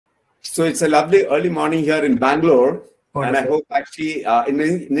So it's a lovely early morning here in Bangalore. Wonderful. And I hope actually,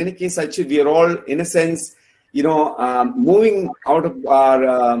 in any case, actually, we are all, in a sense, moving out of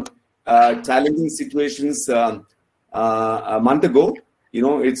our challenging situations a month ago.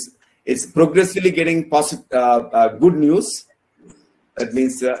 It's progressively getting positive, good news. That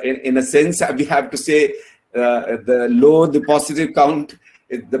means, in a sense, we have to say the lower the positive count,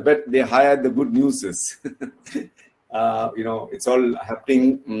 the higher the good news is. It's all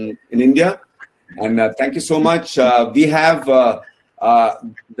happening in India, and thank you so much. We have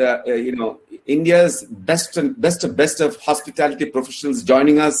India's best of hospitality professionals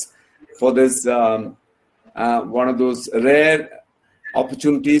joining us for this one of those rare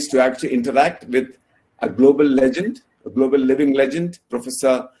opportunities to actually interact with a global legend, a global living legend,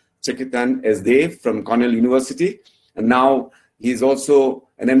 Professor Chekitan S. Dev from Cornell University, and now he's also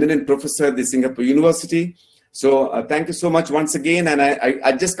an eminent professor at the Singapore University. So thank you so much once again, and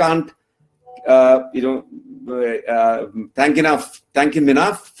I just can't thank him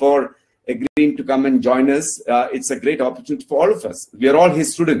enough for agreeing to come and join us. It's a great opportunity for all of us. We are all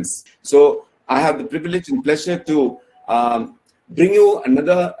his students. So I have the privilege and pleasure to bring you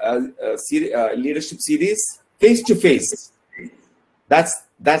another leadership series, Face to Face. That's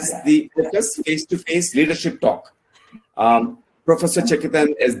the focus, Face to Face Leadership Talk. Professor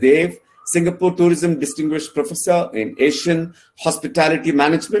Chekitan S. Dev, Singapore Tourism Distinguished Professor in Asian Hospitality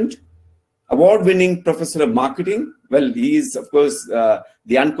Management, award-winning Professor of Marketing. Well, he is, of course,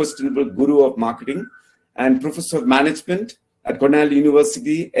 the unquestionable guru of marketing, and Professor of Management at Cornell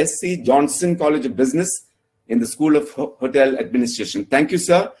University, S.C. Johnson College of Business in the School of Hotel Administration. Thank you,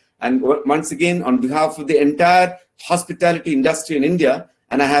 sir. And once again, on behalf of the entire hospitality industry in India,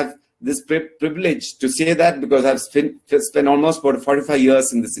 and I have this privilege to say that because I've spent almost about 45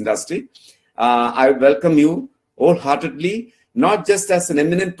 years in this industry. I welcome you wholeheartedly, not just as an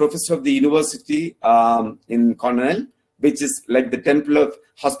eminent professor of the university in Cornell, which is like the temple of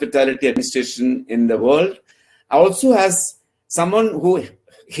hospitality administration in the world, also as someone who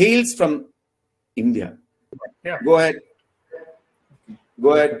hails from India. Yeah. Go ahead.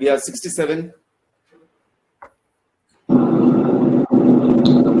 Go ahead. We are 67.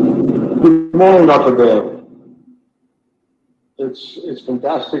 Good morning, Dr. Dev. It's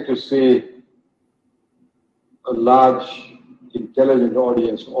fantastic to see a large, intelligent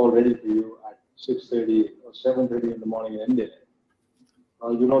audience already to you at 6:30 or 7:30 in the morning in India.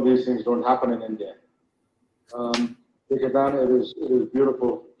 These things don't happen in India. Chekitan, it is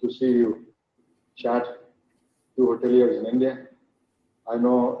beautiful to see you chat to hoteliers in India. I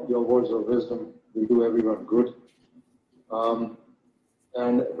know your words of wisdom will do everyone good.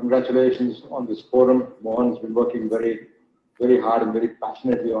 And congratulations on this forum. Mohan's been working very, very hard and very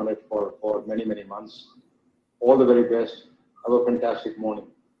passionately on it for many, many months. All the very best. Have a fantastic morning.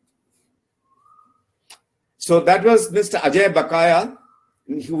 So that was Mr. Ajay Bakaya,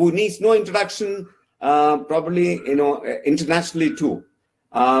 who needs no introduction, probably, internationally too.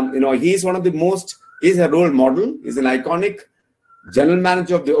 He's one of the most, he's a role model. He's an iconic general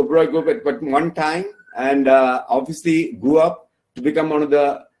manager of the Oberoi Group at one time, and obviously grew up to become one of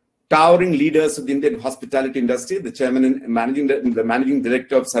the towering leaders of the Indian hospitality industry, the chairman and managing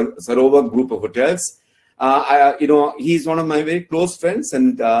director of Sarovar Group of Hotels. He's one of my very close friends,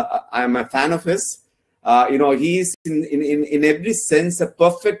 and I am a fan of his. He's in every sense a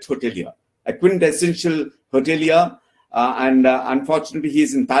perfect hotelier, a quintessential hotelier. And unfortunately,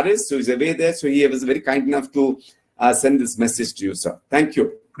 he's in Paris, so he's away there. So he was very kind enough to send this message to you, sir. Thank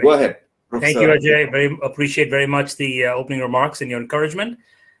you. Great. Go ahead. Professor. Thank you, Ajay. Appreciate very much the opening remarks and your encouragement.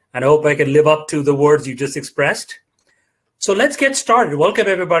 And I hope I can live up to the words you just expressed. So let's get started. Welcome,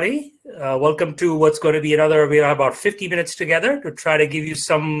 everybody. Welcome to what's going to be we have about 50 minutes together to try to give you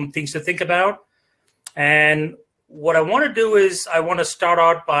some things to think about. And what I want to do is I want to start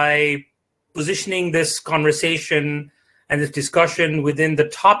out by positioning this conversation and this discussion within the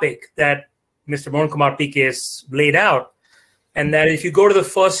topic that Mr. MohanKumar PK has laid out. And that if you go to the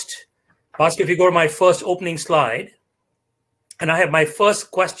first, Bhaskar, if you go to my first opening slide, and I have my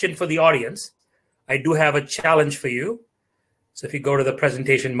first question for the audience, I do have a challenge for you. So if you go to the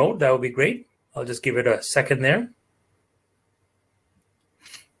presentation mode, that would be great. I'll just give it a second there.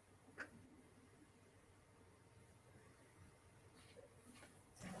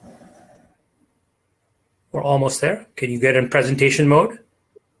 We're almost there. Can you get in presentation mode?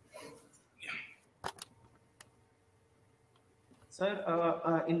 Sir,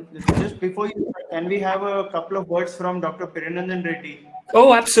 just before you, can we have a couple of words from Dr. Piranandan Reddy?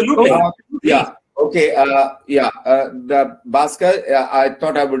 Oh, absolutely. Yeah. Okay. The Bhaskar, I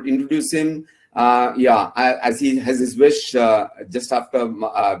thought I would introduce him as he has his wish just after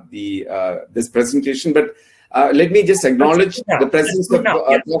this presentation. But let me just acknowledge the presence of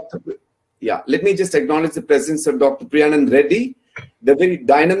Dr. Let me just acknowledge the presence of Dr. Priyanand Reddy, the very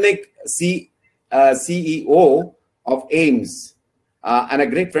dynamic CEO of AIMS, and a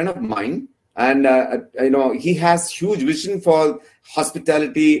great friend of mine. And he has huge vision for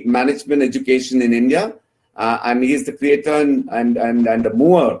hospitality management education in India, and he is the creator and the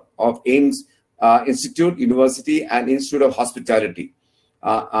mover of AIMS Institute, University, and Institute of Hospitality.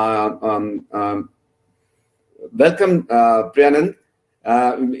 Welcome, Priyanand.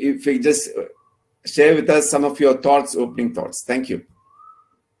 If you just share with us some of your thoughts, opening thoughts. Thank you.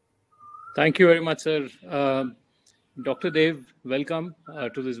 Thank you very much, sir. Dr. Dev, welcome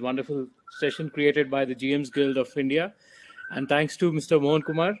to this wonderful session created by the GM's Guild of India. And thanks to Mr.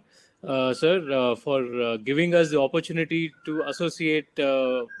 MohanKumar, sir, for giving us the opportunity to associate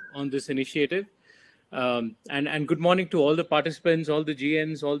on this initiative. And good morning to all the participants, all the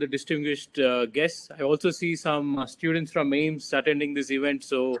GMs, all the distinguished guests. I also see some students from AIMS attending this event,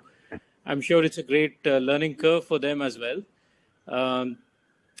 so I'm sure it's a great learning curve for them as well.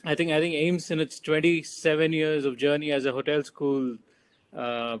 I think AIMS, in its 27 years of journey as a hotel school,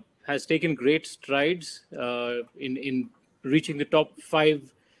 has taken great strides in reaching the top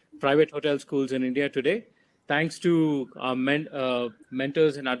 5 private hotel schools in India today. Thanks to our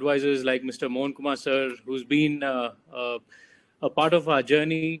mentors and advisors like Mr. MohanKumar, sir, who's been a part of our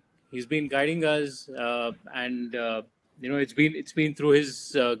journey. He's been guiding us, and it's been through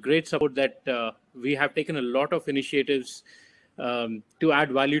his great support that we have taken a lot of initiatives to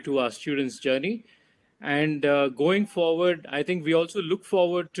add value to our students' journey. And going forward, I think we also look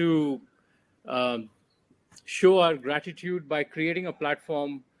forward to show our gratitude by creating a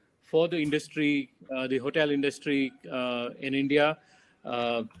platform for the industry, the hotel industry in India.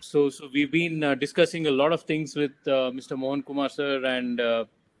 So we've been discussing a lot of things with Mr. MohanKumar, sir, and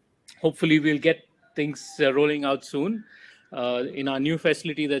hopefully we'll get things rolling out soon in our new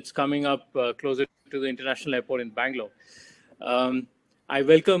facility that's coming up closer to the international airport in Bangalore. I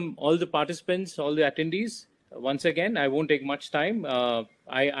welcome all the participants, all the attendees. Once again, I won't take much time.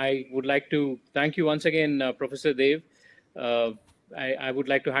 I would like to thank you once again, Professor Dev. I would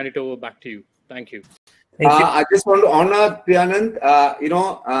like to hand it over back to you. Thank you. Thank you. I just want to honor Priyanand.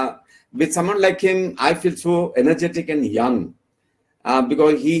 With someone like him, I feel so energetic and young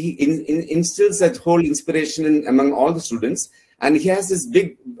because he instills that whole inspiration among all the students. And he has this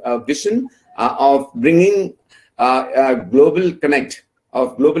big vision of bringing global connect,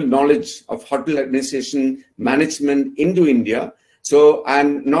 of global knowledge of hotel administration management into India. So,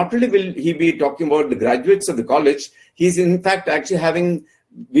 and not only will he be talking about the graduates of the college, he's in fact actually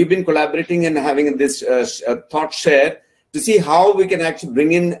we've been collaborating and having this thought share to see how we can actually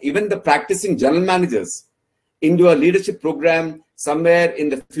bring in even the practicing general managers into a leadership program somewhere in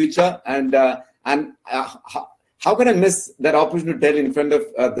the future. And how can I miss that opportunity to tell in front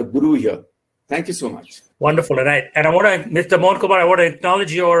of the guru here? Thank you so much. Wonderful. And I want to, Mr. MohanKumar, I want to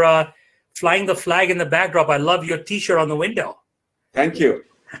acknowledge your flying the flag in the backdrop. I love your T-shirt on the window. Thank you.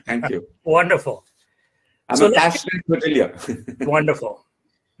 Thank you. Wonderful. I'm a passionate hotelier. Wonderful.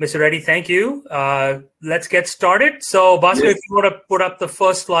 Mr. Reddy, thank you. Let's get started. So, Bhaskar, yes, if you want to put up the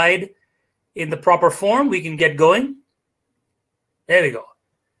first slide in the proper form, we can get going. There we go.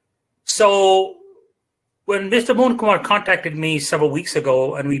 So, when Mr. MohanKumar contacted me several weeks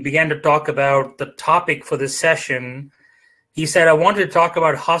ago and we began to talk about the topic for this session, he said, I wanted to talk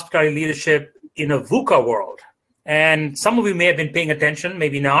about hospitality leadership in a VUCA world. And some of you may have been paying attention,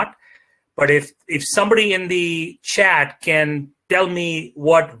 maybe not. But if somebody in the chat can tell me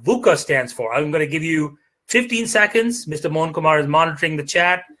what VUCA stands for, I'm going to give you 15 seconds. Mr. MohanKumar is monitoring the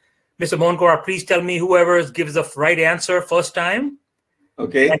chat. Mr. MohanKumar, please tell me whoever gives the right answer first time.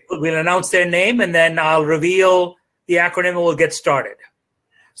 Okay. And we'll announce their name, and then I'll reveal the acronym, and we'll get started.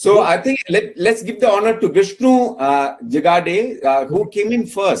 So I think let's give the honor to Vishnu Jagade, who came in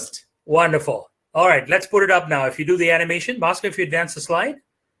first. Wonderful. All right, let's put it up now. If you do the animation, Bhaskar, if you advance the slide.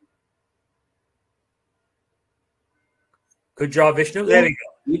 Good job, Vishnu. There we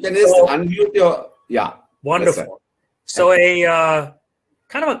go. You can just unmute your, yeah. Wonderful. So a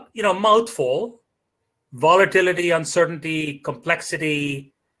kind of a mouthful: volatility, uncertainty,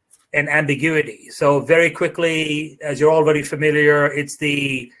 complexity, and ambiguity. So very quickly, as you're already familiar, it's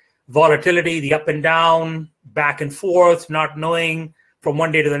the volatility, the up and down, back and forth, not knowing from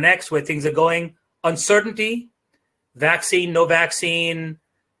one day to the next where things are going. Uncertainty, vaccine, no vaccine,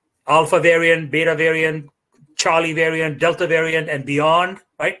 alpha variant, beta variant, Charlie variant, Delta variant, and beyond,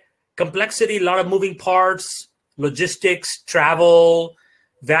 right? Complexity, a lot of moving parts, logistics, travel,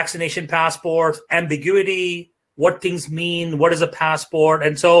 vaccination passports, ambiguity, what things mean, what is a passport.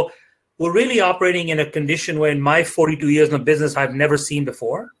 And so we're really operating in a condition where in my 42 years in the business, I've never seen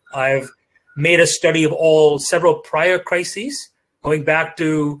before. I've made a study of several prior crises, going back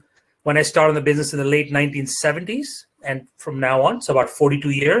to when I started in the business in the late 1970s and from now on, so about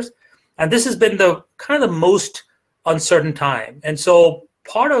 42 years. And this has been the kind of the most uncertain time. And so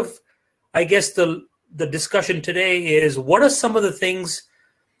part of, I guess, the discussion today is what are some of the things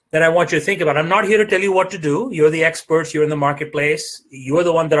that I want you to think about. I'm not here to tell you what to do. You're the experts. You're in the marketplace. You're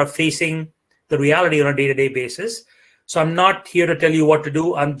the one that are facing the reality on a day-to-day basis. So I'm not here to tell you what to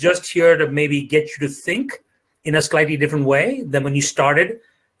do. I'm just here to maybe get you to think in a slightly different way than when you started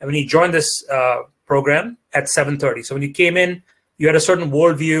and when you joined this program at 7:30. So when you came in, you had a certain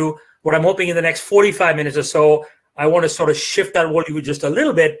worldview. What I'm hoping in the next 45 minutes or so, I want to sort of shift that worldview just a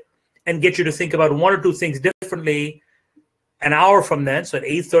little bit and get you to think about one or two things differently an hour from then, so at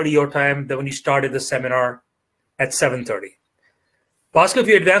 8:30 your time, than when you started the seminar at 7:30. Bhaskar, if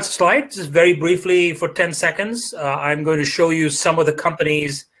you advance the slide, just very briefly for 10 seconds, I'm going to show you some of the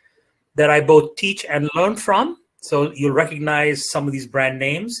companies that I both teach and learn from. So you'll recognize some of these brand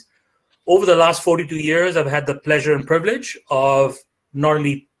names. Over the last 42 years, I've had the pleasure and privilege of not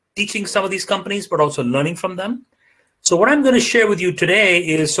only teaching some of these companies, but also learning from them. So what I'm going to share with you today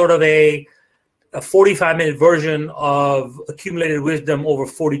is sort of a 45-minute version of accumulated wisdom over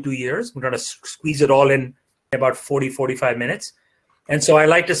 42 years. We're going to squeeze it all in about 40, 45 minutes. And so I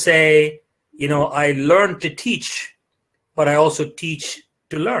like to say, you know, I learn to teach, but I also teach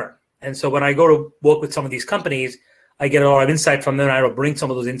to learn. And so when I go to work with some of these companies, I get a lot of insight from them. And I will bring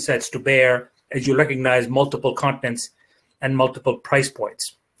some of those insights to bear as you recognize multiple continents and multiple price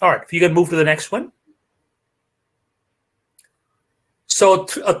points. All right, if you can move to the next one. So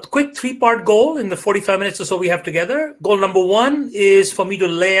a quick three-part goal in the 45 minutes or so we have together. Goal number one is for me to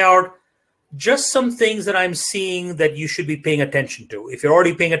lay out just some things that I'm seeing that you should be paying attention to. If you're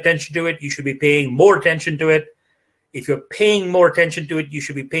already paying attention to it, you should be paying more attention to it. If you're paying more attention to it, you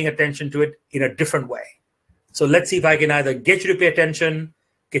should be paying attention to it in a different way. So let's see if I can either get you to pay attention,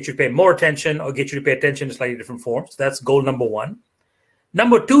 get you to pay more attention, or get you to pay attention in slightly different forms. So that's goal number one.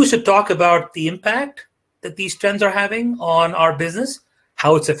 Number two is to talk about the impact that these trends are having on our business,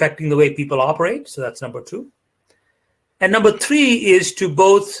 how it's affecting the way people operate. So that's number two. And number three is to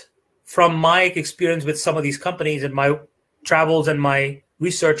both, from my experience with some of these companies and my travels and my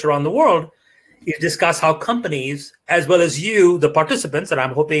research around the world, is discuss how companies, as well as you, the participants, and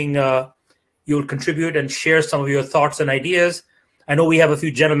I'm hoping you'll contribute and share some of your thoughts and ideas. I know we have a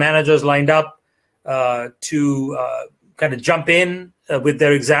few general managers lined up to kind of jump in with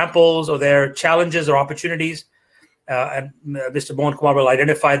their examples or their challenges or opportunities. And Mr. MohanKumar will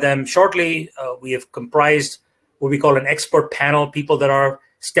identify them shortly. We have comprised what we call an expert panel, people that are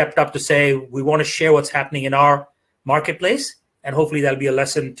stepped up to say, we want to share what's happening in our marketplace. And hopefully that'll be a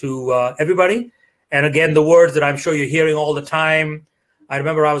lesson to everybody. And again, the words that I'm sure you're hearing all the time. I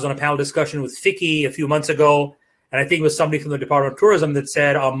remember I was on a panel discussion with FICCI a few months ago, and I think it was somebody from the Department of Tourism that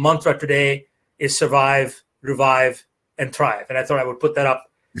said our mantra today is survive, revive, and thrive. And I thought I would put that up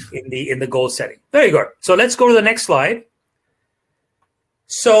in the goal setting. Very good. So let's go to the next slide.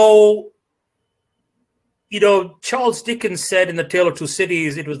 So, you know, Charles Dickens said in The Tale of Two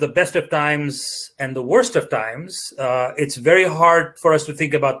Cities, it was the best of times and the worst of times. It's very hard for us to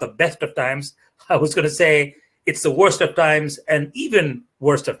think about the best of times. I was going to say it's the worst of times and even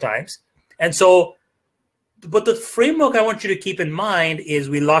worst of times. And so, but the framework I want you to keep in mind is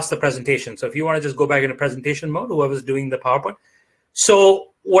we lost the presentation. So if you want to just go back into presentation mode, whoever's doing the PowerPoint. So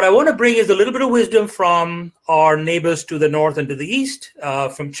what I want to bring is a little bit of wisdom from our neighbors to the north and to the east,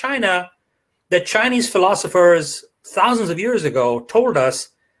 from China, that Chinese philosophers thousands of years ago told us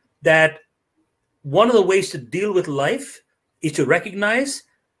that one of the ways to deal with life is to recognize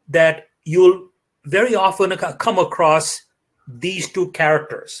that you'll very often come across these two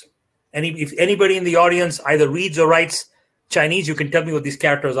characters. And if anybody in the audience either reads or writes Chinese, you can tell me what these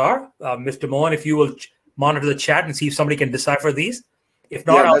characters are. Mr. Mohan, if you will monitor the chat and see if somebody can decipher these. If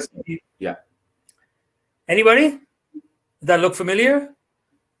not, yeah. Anybody? Does that look familiar?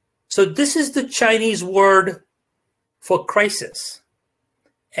 So this is the Chinese word for crisis.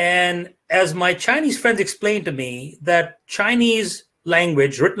 And as my Chinese friends explained to me, that Chinese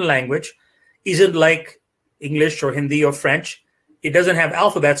language, written language, isn't like English or Hindi or French. It doesn't have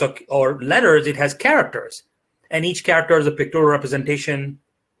alphabets or letters, it has characters. And each character is a pictorial representation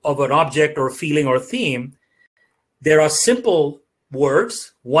of an object or a feeling or a theme. There are simple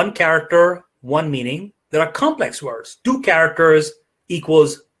words, one character, one meaning. There are complex words. Two characters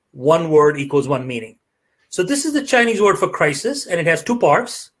equals one word equals one meaning. So this is the Chinese word for crisis, and it has two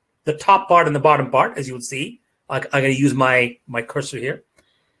parts, the top part and the bottom part, as you would see. I'm going to use my cursor here.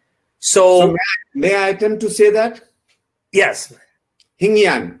 So may I attempt to say that? Yes.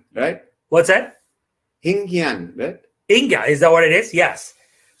 Yin-yang, right? What's that? Yin-yang, right? Inga, is that what it is? Yes.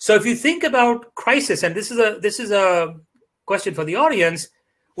 So if you think about crisis, and this is a question for the audience,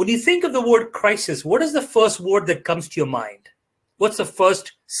 when you think of the word crisis, what is the first word that comes to your mind? What's the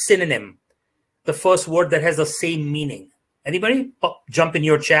first synonym? The first word that has the same meaning? Anybody? Jump in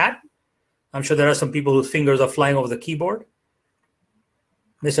your chat. I'm sure there are some people whose fingers are flying over the keyboard.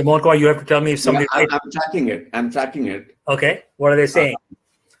 Mr. MohanKumar, you have to tell me if somebody... Yeah, I'm tracking it. I'm tracking it. Okay. What are they saying?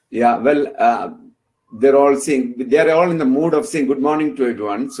 Yeah, well, they're all in the mood of saying good morning to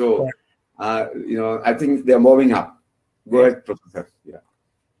everyone. So, I think they're moving up. Go ahead, Professor. Yeah.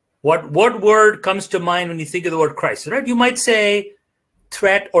 What word comes to mind when you think of the word crisis, right? You might say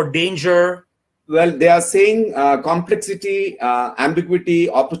threat or danger. Well, they are saying complexity, ambiguity,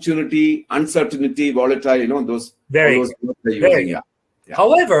 opportunity, uncertainty, volatile, those words they're using. Yeah.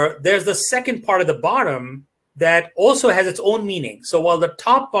 However, there's the second part of the bottom that also has its own meaning. So while the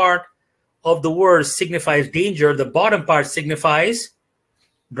top part of the word signifies danger, the bottom part signifies,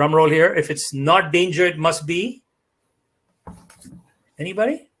 drum roll here, if it's not danger, it must be.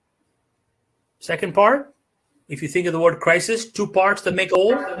 Anybody? Second part? If you think of the word crisis, two parts that make a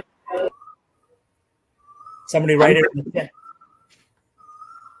whole. Somebody write it in the chat.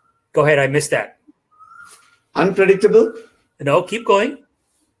 Go ahead, I missed that. Unpredictable? No, keep going.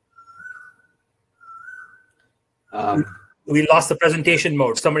 We lost the presentation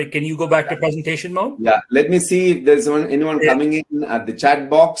mode. Somebody, can you go back to presentation mode? Yeah, let me see if there's anyone coming in at the chat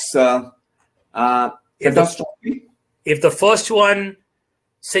box. If the first one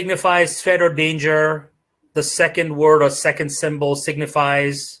signifies threat or danger, the second word or second symbol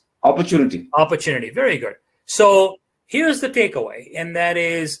signifies opportunity. Opportunity. Very good. So here's the takeaway, and that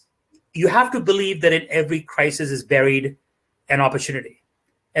is you have to believe that in every crisis is buried an opportunity.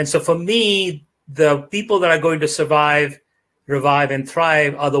 And so for me, the people that are going to survive, revive, and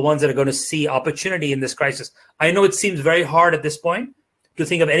thrive are the ones that are going to see opportunity in this crisis. I know it seems very hard at this point to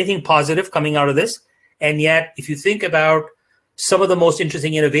think of anything positive coming out of this. And yet, if you think about some of the most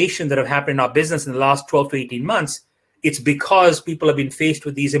interesting innovation that have happened in our business in the last 12 to 18 months, it's because people have been faced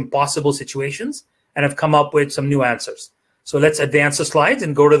with these impossible situations and have come up with some new answers. So let's advance the slides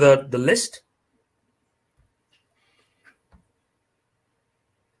and go to the list.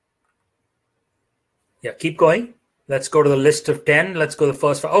 Yeah, keep going. Let's go to the list of 10. Let's go to the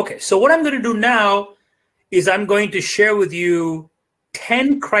first five. Okay, so what I'm going to do now is I'm going to share with you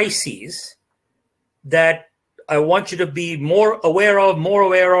 10 crises that I want you to be more aware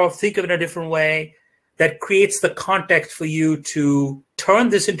of, think of it in a different way, that creates the context for you to turn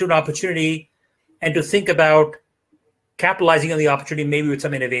this into an opportunity and to think about capitalizing on the opportunity, maybe with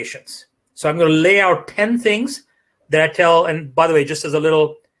some innovations. So I'm going to lay out 10 things that I tell, and by the way, just as a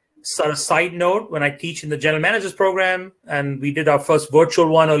little sort of side note, when I teach in the General Managers Program, and we did our first virtual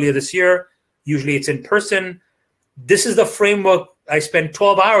one earlier this year, usually it's in person. This is the framework. I spend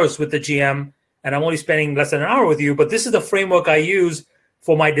 12 hours with the GM, and I'm only spending less than an hour with you, but this is the framework I use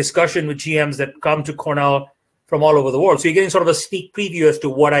for my discussion with GMs that come to Cornell from all over the world. So you're getting sort of a sneak preview as to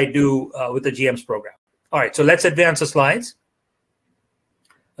what I do with the GMs program. All right, so let's advance the slides.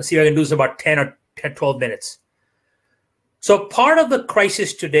 Let's see if I can do this in about 10 or 12 minutes. So part of the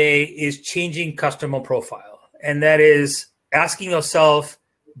crisis today is changing customer profile, and that is asking yourself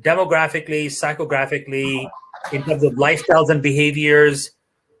demographically, psychographically, in terms of lifestyles and behaviors,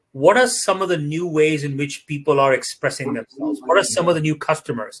 what are some of the new ways in which people are expressing themselves? What are some of the new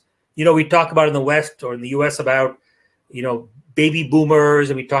customers? You know, we talk about in the West or in the US about, baby boomers,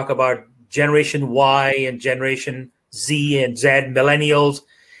 and we talk about Generation Y and Generation Z and Z, millennials,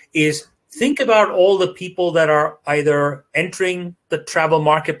 is think about all the people that are either entering the travel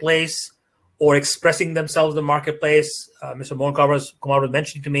marketplace or expressing themselves in the marketplace. Mr. MohanKumar was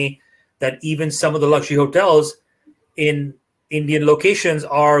mentioning to me that even some of the luxury hotels in Indian locations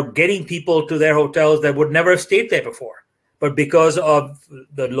are getting people to their hotels that would never have stayed there before. But because of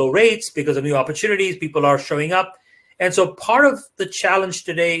the low rates, because of new opportunities, people are showing up. And so part of the challenge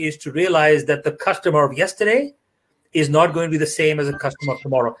today is to realize that the customer of yesterday is not going to be the same as a customer of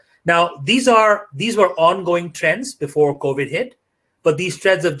tomorrow. Now, these were ongoing trends before COVID hit, but these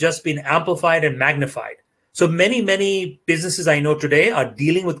trends have just been amplified and magnified. So many businesses I know today are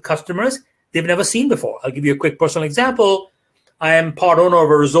dealing with customers they've never seen before. I'll give you a quick personal example. I am part owner of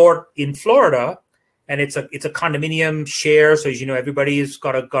a resort in Florida, and it's a condominium share. So as you know, everybody's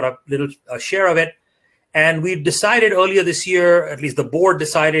got a little share of it. And we decided earlier this year, at least the board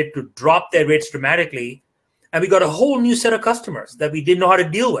decided to drop their rates dramatically And we got a whole new set of customers that we didn't know how to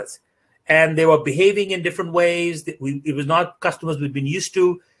deal with. And they were behaving in different ways. It was not customers we've been used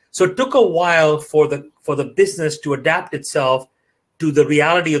to. So it took a while for the business to adapt itself to the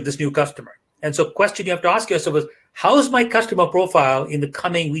reality of this new customer. And so question you have to ask yourself is, how is my customer profile in the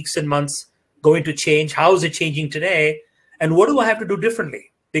coming weeks and months going to change? How is it changing today? And what do I have to do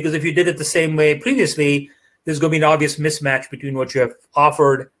differently? Because if you did it the same way previously, there's going to be an obvious mismatch between what you have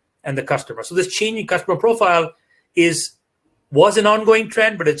offered and the customer. So this changing customer profile was an ongoing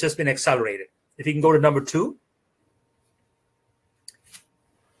trend, but it's just been accelerated. If you can go to number 2.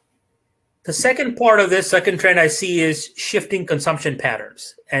 The second part of this second trend I see is shifting consumption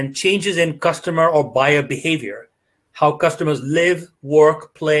patterns and changes in customer or buyer behavior, how customers live,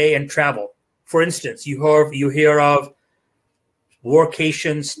 work, play, and travel. For instance, you hear of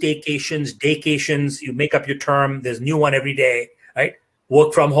workations, staycations, daycations. You make up your term. There's a new one every day, right?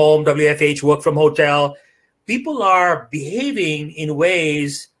 Work from home, WFH, work from hotel. People are behaving in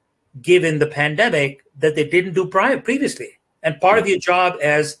ways, given the pandemic, that they didn't do previously. And part of your job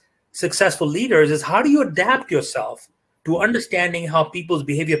as successful leaders is, how do you adapt yourself to understanding how people's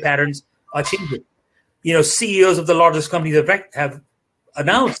behavior patterns are changing? CEOs of the largest companies have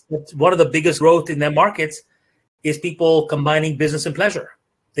announced that one of the biggest growth in their markets is people combining business and pleasure.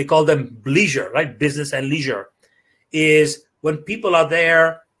 They call them leisure, right? Business and leisure is when people are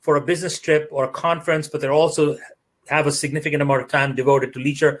there for a business trip or a conference, but they also have a significant amount of time devoted to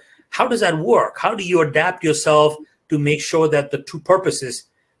leisure. How does that work? How do you adapt yourself to make sure that the two purposes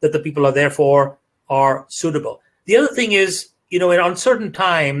that the people are there for are suitable? The other thing is, in uncertain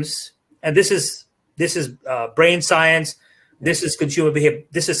times, and this is brain science, this is consumer behavior,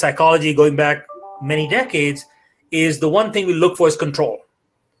 this is psychology going back many decades, is the one thing we look for is control.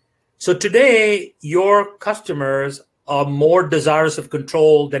 So today, your customers are more desirous of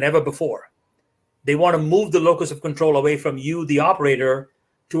control than ever before. They want to move the locus of control away from you, the operator,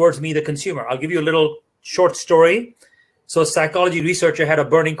 towards me, the consumer. I'll give you a little short story. So a psychology researcher had a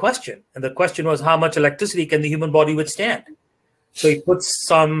burning question. And the question was, how much electricity can the human body withstand? So he puts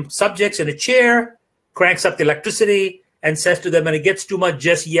some subjects in a chair, cranks up the electricity, and says to them, when it gets too much,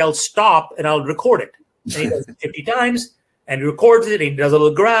 just yell stop, and I'll record it. And he does it 50 times, and he records it, and he does a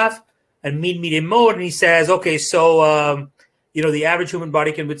little graph, and medium mode, and he says, okay, so, the average human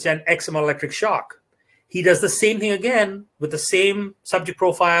body can withstand X amount of electric shock. He does the same thing again with the same subject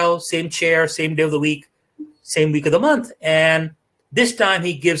profile, same chair, same day of the week, same week of the month. And this time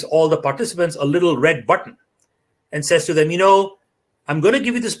he gives all the participants a little red button and says to them, I'm going to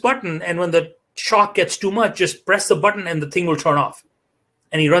give you this button, and when the shock gets too much, just press the button and the thing will turn off.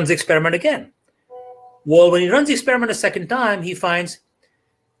 And he runs the experiment again. Well, when he runs the experiment a second time, he finds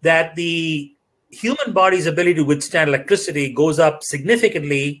that the human body's ability to withstand electricity goes up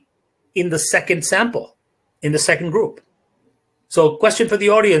significantly in the second sample, in the second group. So question for the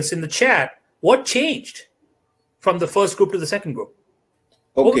audience in the chat, what changed from the first group to the second group?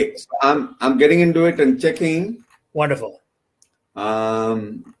 Okay, so I'm getting into it and checking. Wonderful.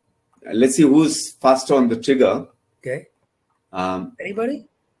 Let's see who's faster on the trigger. Okay. Anybody?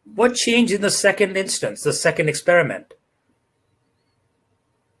 What changed in the second instance, the second experiment?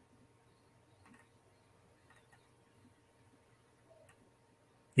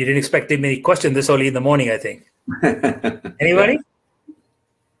 You didn't expect many questions this early in the morning, I think. Anybody?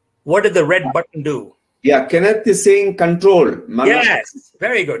 What did the red button do? Yeah, Kenneth is saying control. Yes,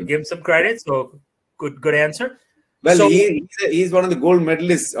 very good. Give him some credit. So good answer. Well, so, he's one of the gold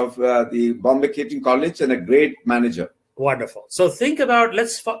medalists of the Bombay Catering College and a great manager. Wonderful. So think about,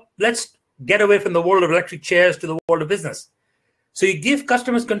 let's get away from the world of electric chairs to the world of business. So you give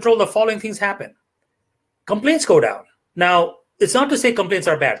customers control, the following things happen. Complaints go down. Now, it's not to say complaints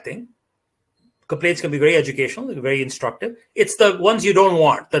are a bad thing. Complaints can be very educational, very instructive. It's the ones you don't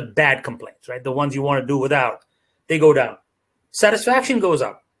want, the bad complaints, right? The ones you want to do without, they go down. Satisfaction goes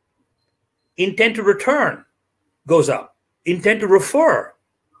up. Intent to return goes up. Intent to refer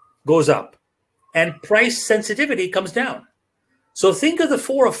goes up. And price sensitivity comes down. So think of the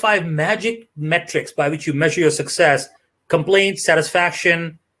 4 or 5 magic metrics by which you measure your success: complaints,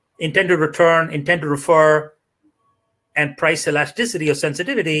 satisfaction, intent to return, intent to refer, and price elasticity or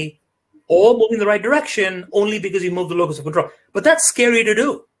sensitivity, all moving in the right direction only because you move the locus of control. But that's scary to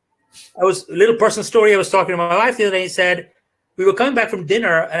do. A little personal story. I was talking to my wife the other day. He said, we were coming back from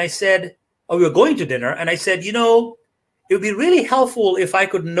dinner, and I said, we were going to dinner, and I said, it would be really helpful if I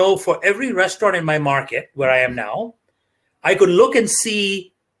could know for every restaurant in my market where I am now, I could look and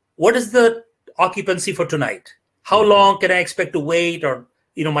see what is the occupancy for tonight. How long can I expect to wait? Or,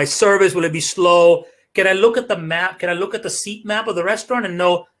 my service, will it be slow? Can I look at the map? Can I look at the seat map of the restaurant and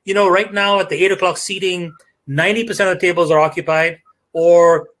know, right now at the 8 o'clock seating, 90% of the tables are occupied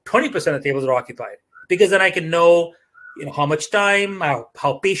or 20% of the tables are occupied, because then I can know, how much time,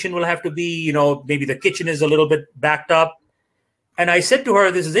 how patient will have to be, maybe the kitchen is a little bit backed up. And I said to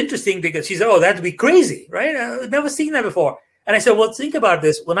her, this is interesting, because she said, oh, that'd be crazy, right? I've never seen that before. And I said, well, think about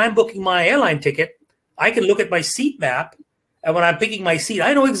this. When I'm booking my airline ticket, I can look at my seat map. And when I'm picking my seat,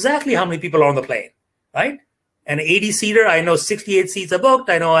 I know exactly how many people are on the plane, right? An 80-seater, I know 68 seats are booked.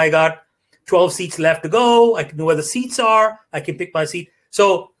 I know I got 12 seats left to go. I can know where the seats are. I can pick my seat.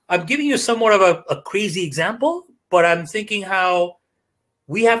 So I'm giving you somewhat of a crazy example, but I'm thinking how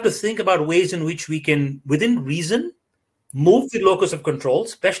we have to think about ways in which we can, within reason, move the locus of control,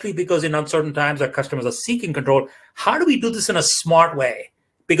 especially because in uncertain times our customers are seeking control. How do we do this in a smart way?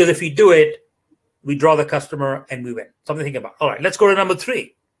 Because if we do it, we draw the customer and we win. Something to think about. All right, let's go to number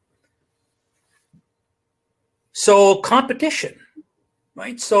 3. So competition,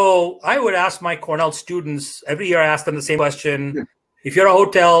 right? So I would ask my Cornell students, every year I ask them the same question. If you're a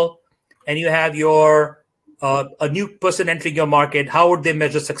hotel and you have a new person entering your market, how would they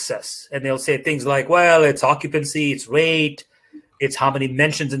measure success? And they'll say things like, well, it's occupancy, it's rate, it's how many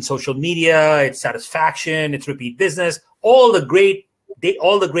mentions in social media, it's satisfaction, it's repeat business, all the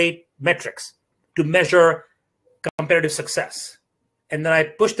great metrics to measure competitive success. And then I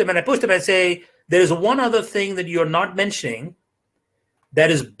push them and say, there's one other thing that you're not mentioning that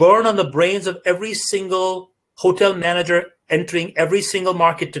is burned on the brains of every single hotel manager entering every single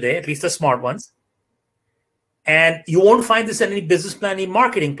market today, at least the smart ones. And you won't find this in any business plan, any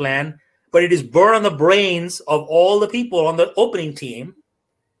marketing plan, but it is burned on the brains of all the people on the opening team.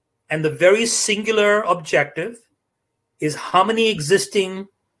 And the very singular objective is how many existing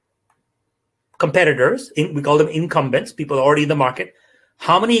competitors, we call them incumbents, people already in the market,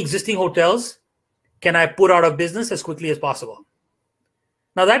 how many existing hotels can I put out of business as quickly as possible?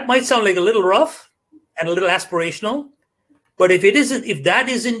 Now that might sound like a little rough and a little aspirational, but if that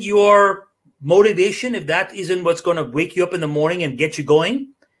isn't your motivation, if that isn't what's going to wake you up in the morning and get you going,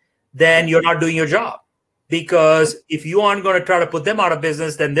 then you're not doing your job. Because if you aren't going to try to put them out of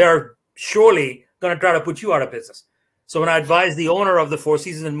business, then they're surely going to try to put you out of business. So when I advised the owner of the Four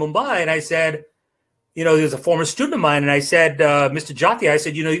Seasons in Mumbai, and I said, he was a former student of mine, and I said, Mr. Jati, I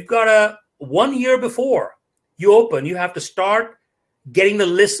said, you've got 1 year before you open, you have to start getting the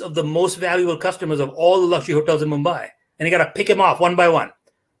list of the most valuable customers of all the luxury hotels in Mumbai. And you got to pick them off one by one.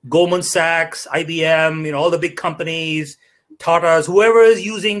 Goldman Sachs, IBM, all the big companies, Tata's, whoever is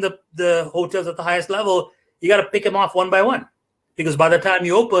using the hotels at the highest level, you got to pick them off one by one. Because by the time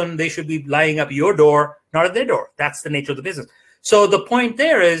you open, they should be lining up your door, not at their door. That's the nature of the business. So the point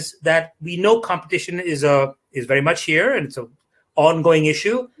there is that we know competition is very much here, and it's an ongoing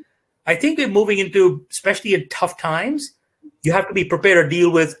issue. I think we're moving into, especially in tough times, you have to be prepared to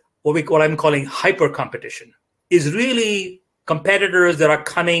deal with what I'm calling hyper competition. Is really competitors that are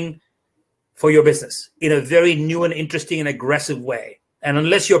coming for your business in a very new and interesting and aggressive way. And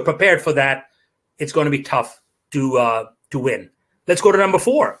unless you're prepared for that, it's going to be tough to win. Let's go to number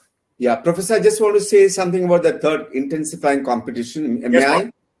 4. Yeah, Professor, I just want to say something about the third, intensifying competition. May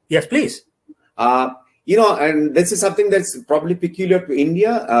I? Yes, please. And this is something that's probably peculiar to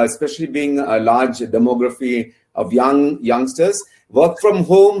India, especially being a large demography of youngsters. Work from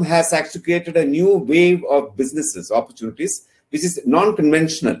home has actually created a new wave of businesses, opportunities, which is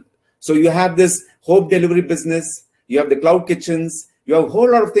non-conventional. So you have this home delivery business, you have the cloud kitchens, you have a whole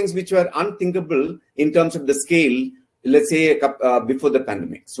lot of things which were unthinkable in terms of the scale, let's say before the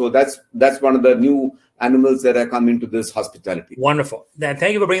pandemic. So that's one of the new animals that are coming into this hospitality. Wonderful.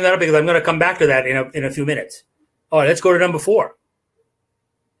 Thank you for bringing that up, because I'm going to come back to that in a few minutes. All right, let's go to number 4.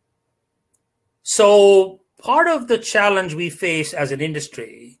 So part of the challenge we face as an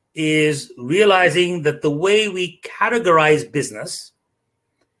industry is realizing that the way we categorize business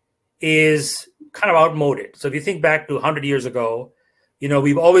is kind of outmoded. So if you think back to 100 years ago,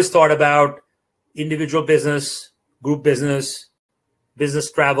 we've always thought about individual business, group business,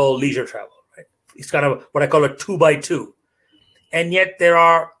 business travel, leisure travel, right? It's kind of what I call a 2x2. And yet there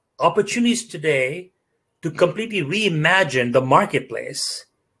are opportunities today to completely reimagine the marketplace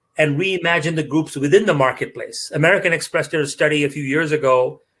and reimagine the groups within the marketplace. American Express did a study a few years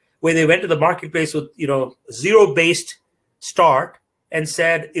ago where they went to the marketplace with, zero-based start and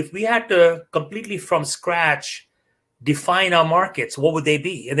said, if we had to completely from scratch define our markets, what would they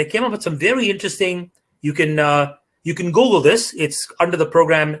be? And they came up with some very interesting, you can Google this. It's under the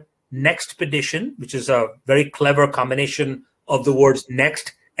program Nextpedition, which is a very clever combination of the words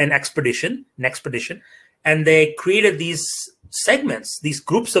next and expedition, Nextpedition. And they created these segments, these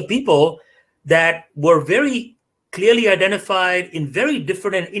groups of people that were very clearly identified in very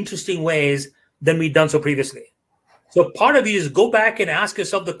different and interesting ways than we've done so previously. So part of you is go back and ask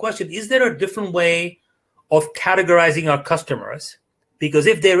yourself the question, is there a different way of categorizing our customers? Because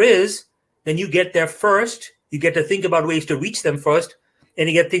if there is, then you get there first. You get to think about ways to reach them first, and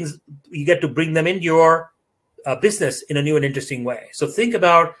you get to bring them into your business in a new and interesting way. So think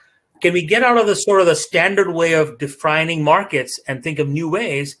about, can we get out of the sort of the standard way of defining markets and think of new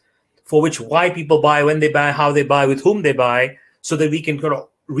ways for which why people buy, when they buy, how they buy, with whom they buy, so that we can kind of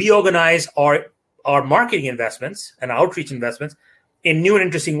reorganize our marketing investments and outreach investments in new and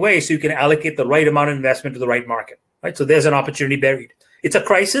interesting ways so you can allocate the right amount of investment to the right market, right? So there's an opportunity buried. It's a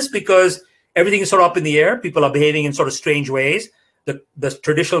crisis because everything is sort of up in the air. People are behaving in sort of strange ways. The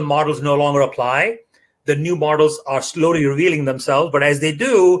traditional models no longer apply. The new models are slowly revealing themselves. But as they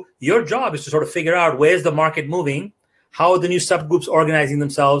do, your job is to sort of figure out where's the market moving, how are the new subgroups organizing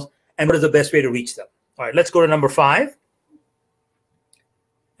themselves, and what is the best way to reach them. All right, let's go to number 5.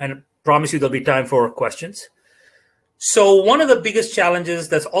 And I promise you there'll be time for questions. So one of the biggest challenges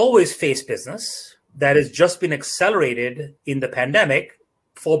that's always faced business that has just been accelerated in the pandemic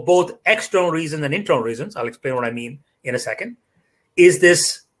for both external reasons and internal reasons, I'll explain what I mean in a second, is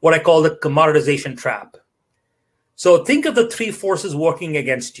this, what I call the commoditization trap. So think of the 3 forces working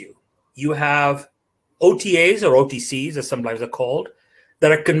against you. You have OTAs or OTCs, as sometimes they're called,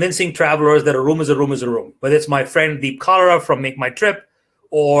 that are convincing travelers that a room is a room is a room. Whether it's my friend Deep Cholera from Make My Trip,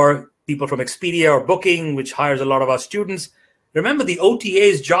 or people from Expedia or Booking, which hires a lot of our students. Remember, the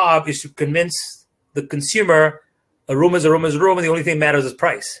OTA's job is to convince the consumer a room is a room is a room, and the only thing that matters is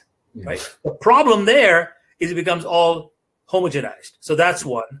price, right? The problem there is it becomes all homogenized. So that's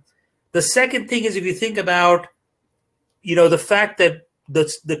one. The second thing is, if you think about, the fact that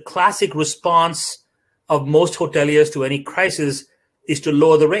the classic response of most hoteliers to any crisis is to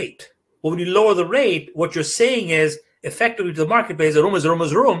lower the rate. Well, when you lower the rate, what you're saying is effectively to the marketplace, a room is a room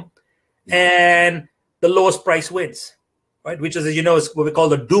is a room, and the lowest price wins, right? Which is, as you know, is what we call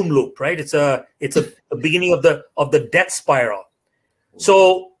the doom loop, right? It's a beginning of the death spiral.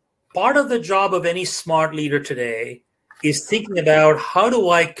 So part of the job of any smart leader today is thinking about, how do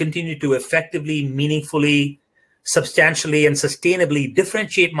I continue to effectively, meaningfully, substantially, and sustainably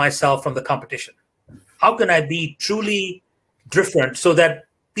differentiate myself from the competition? How can I be truly different so that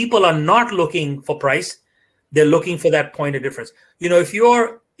people are not looking for price, they're looking for that point of difference? If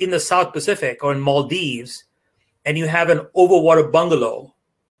you're in the South Pacific or in Maldives and you have an overwater bungalow,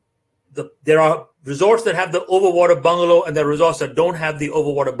 there are resorts that have the overwater bungalow and there are resorts that don't have the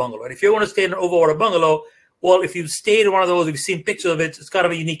overwater bungalow. And if you want to stay in an overwater bungalow, well, if you've stayed in one of those, if you've seen pictures of it, it's kind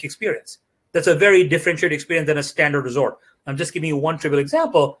of a unique experience. That's a very differentiated experience than a standard resort. I'm just giving you one trivial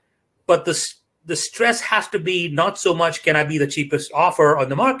example, but the stress has to be not so much, can I be the cheapest offer on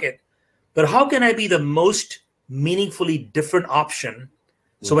the market, but how can I be the most meaningfully different option?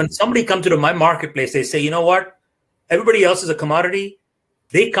 So when somebody comes to my marketplace, they say, you know what? Everybody else is a commodity.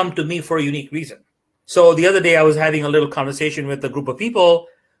 They come to me for a unique reason. So the other day I was having a little conversation with a group of people.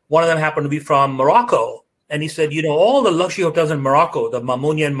 One of them happened to be from Morocco. And he said, all the luxury hotels in Morocco, the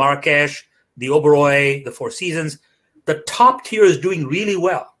Mamounia in Marrakesh, the Oberoi, the Four Seasons, the top tier is doing really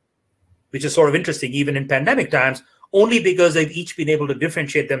well, which is sort of interesting, even in pandemic times, only because they've each been able to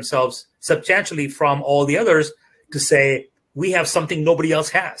differentiate themselves substantially from all the others to say, we have something nobody else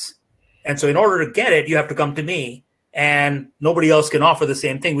has. And so in order to get it, you have to come to me, and nobody else can offer the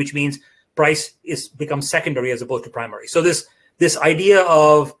same thing, which means price becomes secondary as opposed to primary. So this idea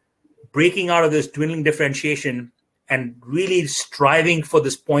of breaking out of this dwindling differentiation and really striving for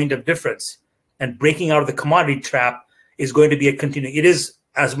this point of difference and breaking out of the commodity trap is going to be a continuing. It is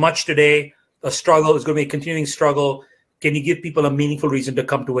as much today a struggle. It's going to be a continuing struggle. Can you give people a meaningful reason to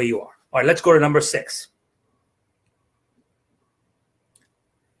come to where you are? All right, let's go to number 6.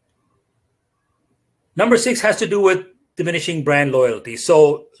 Number 6 has to do with diminishing brand loyalty.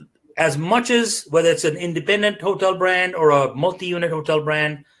 So as much as, whether it's an independent hotel brand or a multi-unit hotel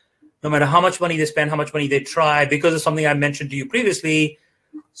brand, no matter how much money they spend, how much money they try, because of something I mentioned to you previously,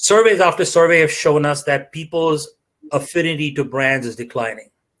 surveys after survey have shown us that people's affinity to brands is declining.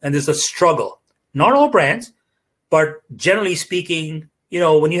 And there's a struggle. Not all brands, but generally speaking,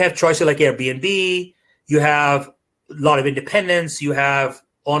 when you have choices like Airbnb, you have a lot of independents, you have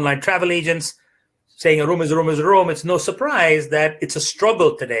online travel agents saying a room is a room is a room. It's no surprise that it's a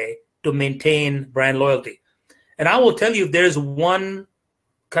struggle today to maintain brand loyalty. And I will tell you, if there's one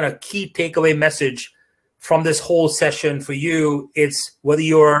kind of key takeaway message from this whole session for you, it's whether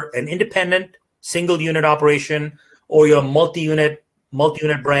you're an independent single unit operation or you're a multi-unit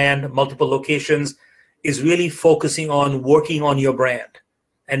brand, multiple locations, is really focusing on working on your brand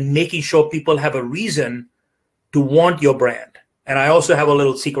and making sure people have a reason to want your brand. And I also have a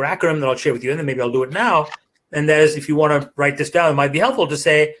little secret acronym that I'll share with you, and then maybe I'll do it now. And that is, if you want to write this down, it might be helpful to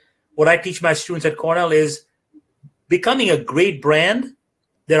say, what I teach my students at Cornell is becoming a great brand.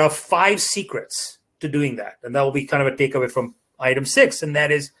 There are 5 secrets to doing that. And that will be kind of a takeaway from item 6. And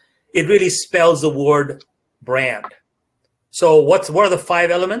that is, it really spells the word brand. So what are the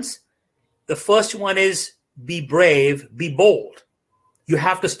 5 elements? The first one is be brave, be bold. You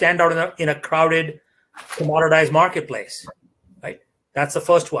have to stand out in a crowded, commoditized marketplace, right? That's the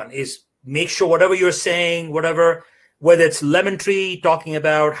first one, is make sure whatever you're saying, whether it's Lemon Tree talking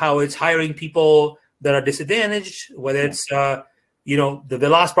about how it's hiring people that are disadvantaged, whether it's, the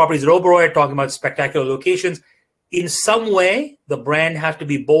Vilas Properties at Oberoi talking about spectacular locations, in some way, the brand has to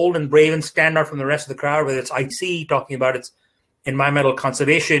be bold and brave and stand out from the rest of the crowd, whether it's IC talking about its environmental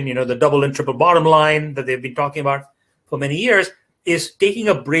conservation, the double and triple bottom line that they've been talking about for many years, is taking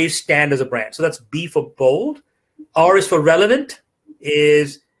a brave stand as a brand. So that's B for bold. R is for relevant,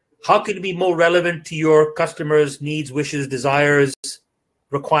 is how can you be more relevant to your customers' needs, wishes, desires,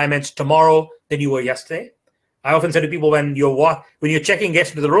 requirements tomorrow than you were yesterday? I often say to people, when you're checking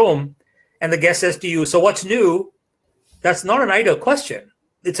guests into the room and the guest says to you, so what's new? That's not an idle question.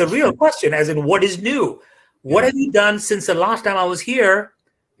 It's a real question, as in, what is new? What have you done since the last time I was here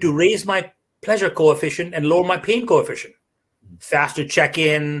to raise my pleasure coefficient and lower my pain coefficient? Faster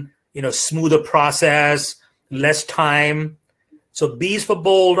check-in, smoother process, less time. So B is for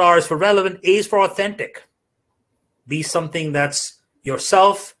bold, R is for relevant, A is for authentic. Be something that's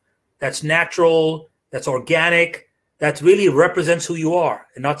yourself, that's natural, that's organic, that really represents who you are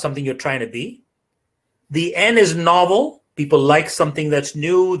and not something you're trying to be. The N is novel. People like something that's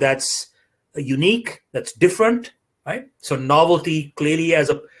new, that's unique, that's different, right? So novelty clearly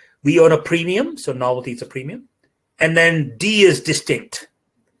we earn a premium, so novelty is a premium. And then D is distinct,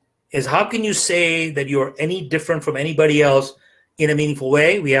 is how can you say that you're any different from anybody else in a meaningful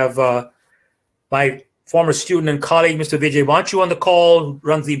way? We have my former student and colleague, Mr. Vijay Vanchu, on the call, who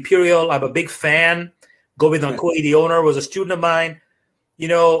runs the Imperial. I'm a big fan. Govind Ankoi, the owner, was a student of mine.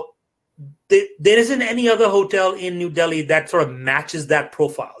 There isn't any other hotel in New Delhi that sort of matches that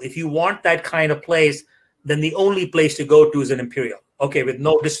profile. If you want that kind of place, then the only place to go to is an Imperial. Okay, with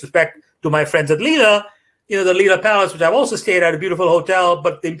no disrespect to my friends at Leela, the Leela Palace, which I've also stayed at, a beautiful hotel,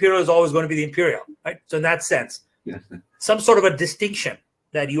 but the Imperial is always going to be the Imperial, right? So in that sense, some sort of a distinction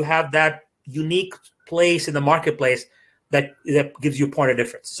that you have that unique place in the marketplace that gives you a point of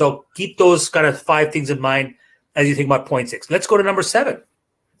difference. So keep those kind of 5 things in mind as you think about point 6. Let's go to number 7.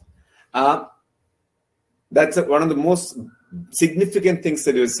 That's one of the most significant things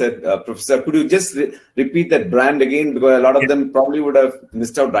that you said, Professor. Could you just repeat that brand again? Because a lot of them probably would have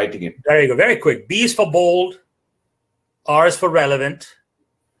missed out writing it. There you go. Very quick. B is for bold. R is for relevant.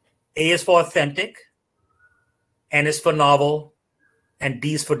 A is for authentic. N is for novel. And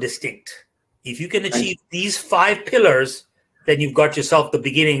D is for distinct. If you can achieve these 5 pillars, then you've got yourself the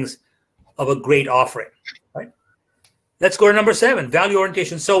beginnings of a great offering. Right? Let's go to number 7, value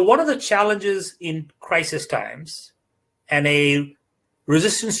orientation. So one of the challenges in crisis times and a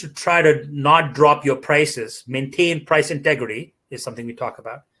resistance to try to not drop your prices, maintain price integrity is something we talk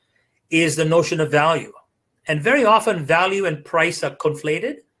about, is the notion of value. And very often value and price are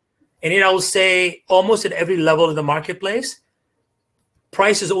conflated. And I will say almost at every level in the marketplace,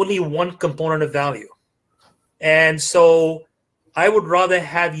 price is only one component of value. And so I would rather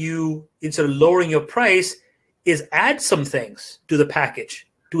have you, instead of lowering your price, is add some things to the package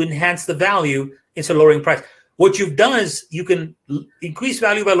to enhance the value instead of lowering price. What you've done is you can increase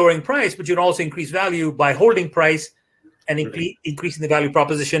value by lowering price, but you can also increase value by holding price and increasing the value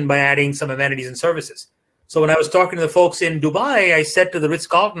proposition by adding some amenities and services. So when I was talking to the folks in Dubai, I said to the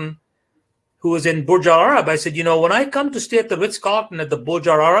Ritz-Carlton, who was in Burj Al Arab, I said, when I come to stay at the Ritz-Carlton at the Burj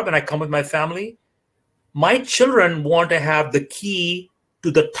Al Arab and I come with my family, my children want to have the key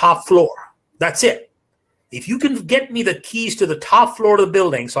to the top floor. That's it. If you can get me the keys to the top floor of the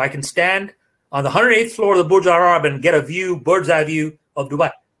building so I can stand on the 108th floor of the Burj Al Arab and get a view, bird's eye view of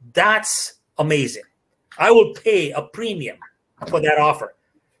Dubai, that's amazing. I will pay a premium for that offer.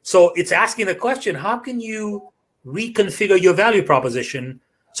 So it's asking the question, how can you reconfigure your value proposition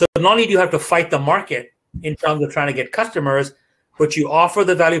so not only do you have to fight the market in terms of trying to get customers, but you offer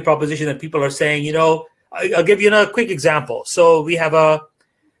the value proposition that people are saying, I'll give you a quick example. So we have a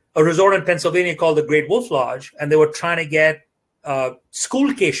resort in Pennsylvania called the Great Wolf Lodge, and they were trying to get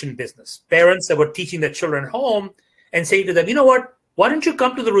schoolcation business, parents that were teaching their children home and saying to them, why don't you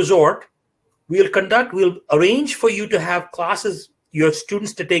come to the resort? We'll arrange for you to have classes, your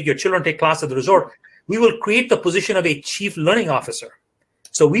students to take, your children take classes at the resort. We will create the position of a chief learning officer.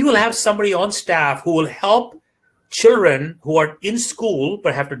 So we will have somebody on staff who will help children who are in school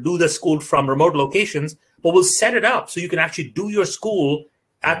but have to do the school from remote locations, but we'll set it up so you can actually do your school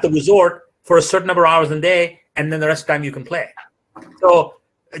at the resort for a certain number of hours a day, and then the rest of the time you can play. So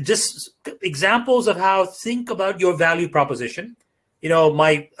just examples of how think about your value proposition. You know,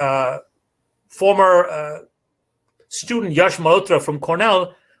 my former student Yash Malhotra from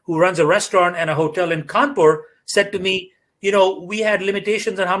Cornell, who runs a restaurant and a hotel in Kanpur, said to me, you know, we had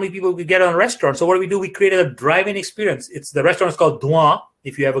limitations on how many people we could get on a restaurant. So what do? We created a drive-in experience. The restaurant is called Dhuan.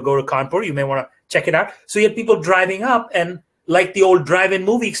 If you ever go to Kanpur, you may want to check it out. So you had people driving up, and like the old drive-in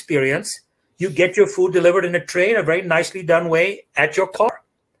movie experience, you get your food delivered in a tray in a very nicely done way at your car.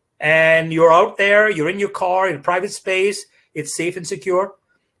 And you're out there, you're in your car, in a private space, it's safe and secure.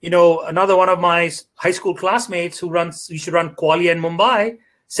 You know, another one of my high school classmates who used to run Qualia in Mumbai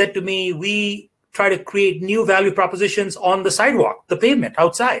said to me, we try to create new value propositions on the sidewalk, the pavement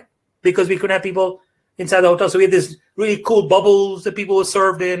outside, because we couldn't have people inside the hotel. So we had this really cool bubbles that people were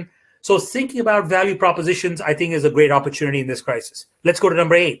served in. So thinking about value propositions, I think, is a great opportunity in this crisis. Let's go to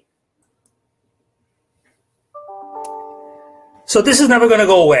number 8. So this is never going to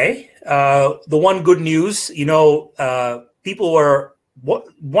go away. The one good news, you know, people were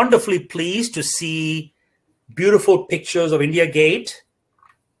wonderfully pleased to see beautiful pictures of India Gate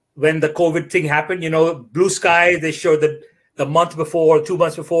when the COVID thing happened. You know, blue sky, they showed that the month before, 2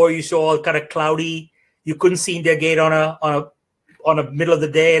 months before, you saw kind of cloudy. You couldn't see India Gate on a middle of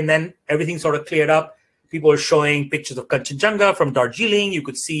the day, and then everything sort of cleared up. People were showing pictures of Kanchenjunga from Darjeeling. You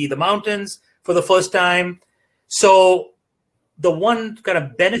could see the mountains for the first time. So the one kind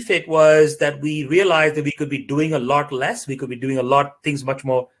of benefit was that we realized that we could be doing a lot less. We could be doing things much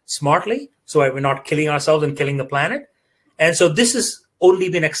more smartly, so we're not killing ourselves and killing the planet. And so this has only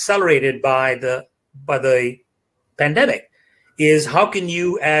been accelerated by the pandemic. Is how can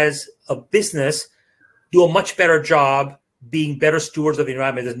you as a business do a much better job being better stewards of the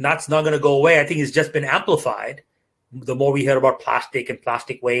environment? And that's not going to go away. I think it's just been amplified the more we hear about plastic and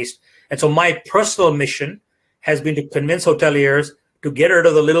plastic waste. And so my personal mission has been to convince hoteliers to get rid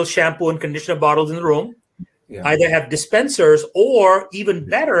of the little shampoo and conditioner bottles in the room, either have dispensers, or even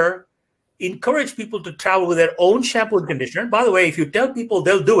better, encourage people to travel with their own shampoo and conditioner. By the way, if you tell people,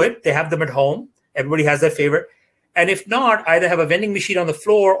 they'll do it. They have them at home. Everybody has their favorite. And if not, either have a vending machine on the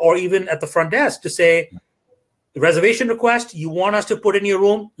floor or even at the front desk to say, reservation request, you want us to put in your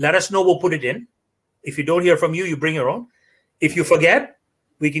room, let us know, we'll put it in. If you don't hear from you, you bring your own. If you forget,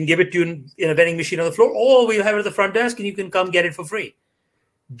 we can give it to you in a vending machine on the floor, or we'll have it at the front desk and you can come get it for free.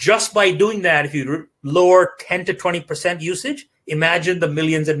 Just by doing that, if you lower 10 to 20% usage, imagine the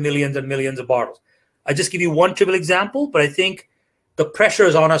millions and millions and millions of bottles. I just give you one trivial example, but I think the pressure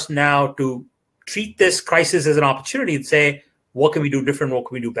is on us now to treat this crisis as an opportunity and say, what can we do different? What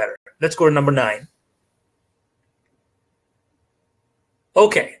can we do better? Let's go to number 9.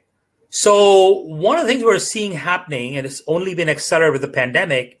 Okay. So one of the things we're seeing happening, and it's only been accelerated with the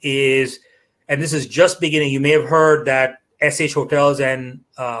pandemic, is, and this is just beginning, you may have heard that SH Hotels and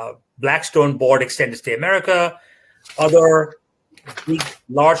Blackstone bought Extended Stay America. Other big,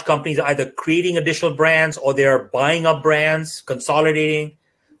 large companies are either creating additional brands or they're buying up brands, consolidating.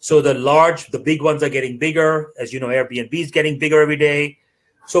 So the big ones are getting bigger. As you know, Airbnb is getting bigger every day.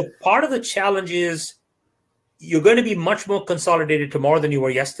 So part of the challenge is you're going to be much more consolidated tomorrow than you were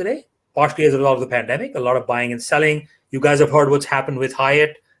yesterday, partially as a result of the pandemic, a lot of buying and selling. You guys have heard what's happened with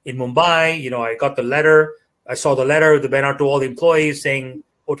Hyatt in Mumbai. You know, I got the letter. I saw the letter that went out to all the employees saying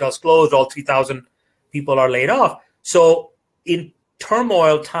hotels closed, all 3,000 people are laid off. So in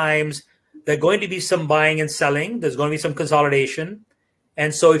turmoil times, there's going to be some buying and selling. There's going to be some consolidation.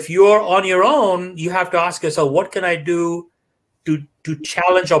 And so if you're on your own, you have to ask yourself, what can I do to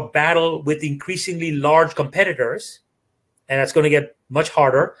challenge or battle with increasingly large competitors? And that's going to get much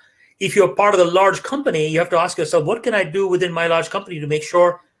harder. If you're part of the large company, you have to ask yourself, what can I do within my large company to make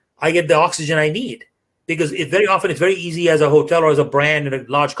sure I get the oxygen I need? Because very often it's very easy as a hotel or as a brand in a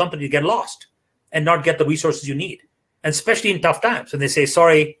large company to get lost and not get the resources you need. And especially in tough times. And they say,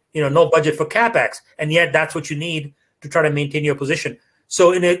 sorry, no budget for CapEx. And yet that's what you need to try to maintain your position.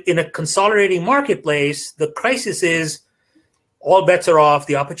 So in a consolidating marketplace, the crisis is all bets are off.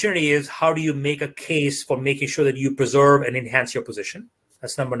 The opportunity is, how do you make a case for making sure that you preserve and enhance your position?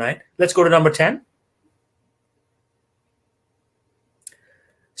 That's number 9. Let's go to number 10.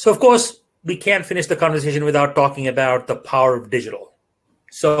 So, of course, we can't finish the conversation without talking about the power of digital.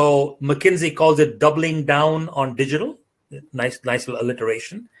 So McKinsey calls it doubling down on digital. Nice little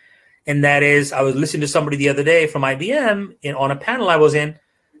alliteration. And that is, I was listening to somebody the other day from IBM on a panel I was in,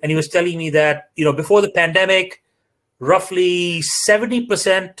 and he was telling me that, before the pandemic, roughly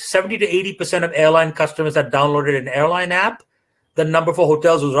 70%, 70 to 80% of airline customers that downloaded an airline app. The number for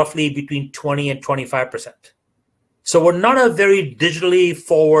hotels was roughly between 20 and 25%. So we're not a very digitally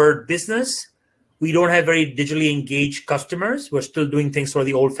forward business. We don't have very digitally engaged customers. We're still doing things sort of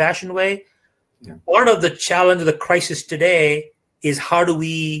the old-fashioned way. Yeah. Part of the challenge of the crisis today is how do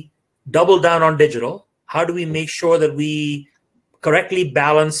we double down on digital? How do we make sure that we correctly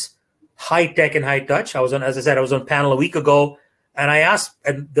balance high tech and high touch? As I said, I was on a panel a week ago, and I asked,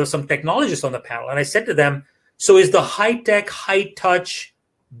 and there's some technologists on the panel, and I said to them, so is the high tech, high touch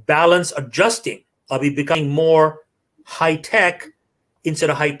balance adjusting? Are we becoming more high tech instead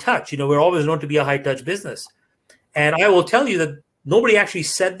of high touch? You know, we're always known to be a high touch business. And I will tell you that nobody actually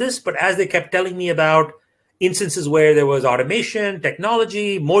said this, but as they kept telling me about instances where there was automation,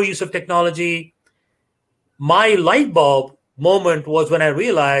 technology, more use of technology, my light bulb moment was when I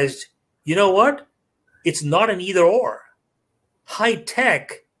realized, you know what? It's not an either or. High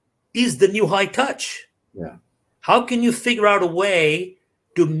tech is the new high touch. Yeah. How can you figure out a way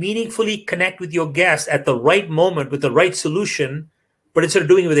to meaningfully connect with your guests at the right moment with the right solution, but instead of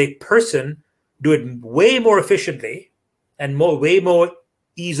doing it with a person, do it way more efficiently and way more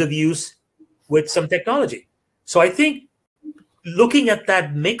ease of use with some technology? So I think looking at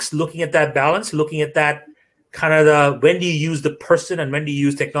that mix, looking at that balance, looking at that kind of the when do you use the person and when do you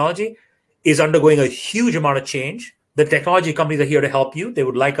use technology is undergoing a huge amount of change. The technology companies are here to help you. They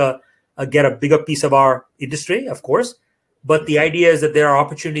would like get a bigger piece of our industry, of course. But the idea is that there are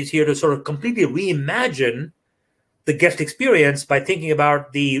opportunities here to sort of completely reimagine the guest experience by thinking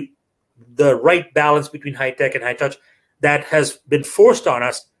about the right balance between high tech and high touch that has been forced on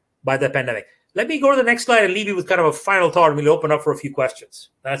us by the pandemic. Let me go to the next slide and leave you with kind of a final thought, and we'll open up for a few questions.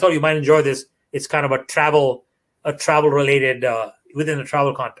 And I thought you might enjoy this. It's kind of a travel related within the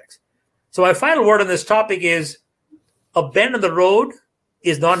travel context. So my final word on this topic is a bend on the road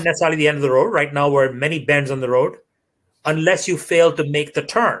is not necessarily the end of the road. Right now, we're at many bends on the road, unless you fail to make the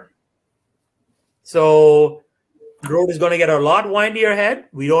turn. So the road is going to get a lot windier ahead.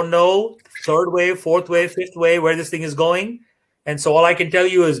 We don't know third wave, fourth wave, fifth wave, where this thing is going. And so all I can tell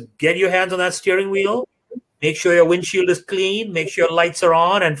you is get your hands on that steering wheel, make sure your windshield is clean, make sure your lights are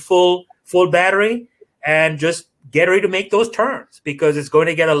on and full battery, and just get ready to make those turns because it's going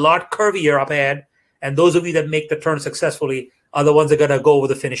to get a lot curvier up ahead. And those of you that make the turn successfully are the ones that are going to go over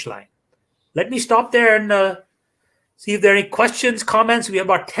the finish line. Let me stop there and see if there are any questions, comments. We have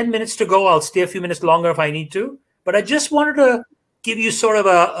about 10 minutes to go. I'll stay a few minutes longer if I need to. But I just wanted to give you sort of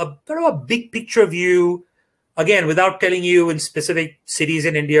a big picture view, again, without telling you in specific cities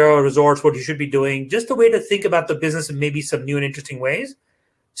in India or resorts what you should be doing, just a way to think about the business in maybe some new and interesting ways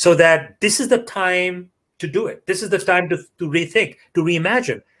so that this is the time to do it. This is the time to rethink, to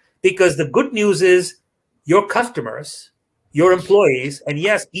reimagine. Because the good news is your customers, your employees, and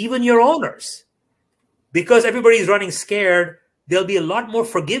yes, even your owners, because everybody's running scared, they'll be a lot more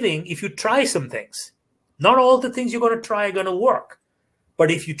forgiving if you try some things. Not all the things you're going to try are going to work. But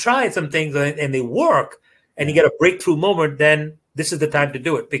if you try some things and they work and you get a breakthrough moment, then this is the time to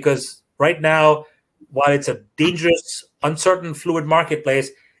do it. Because right now, while it's a dangerous, uncertain, fluid marketplace,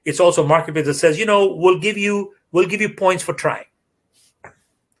 it's also a marketplace that says, you know, we'll give you points for trying.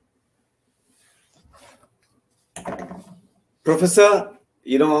 Professor,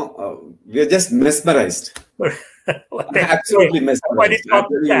 you know, we're just mesmerized. Absolutely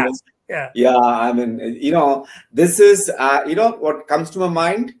mesmerized. Yeah, I mean, you know, this is, you know, what comes to my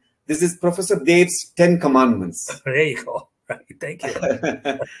mind. This is Professor Dev's 10 Commandments. There you go. Right. Thank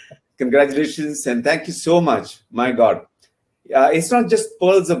you. Congratulations and thank you so much. My God. It's not just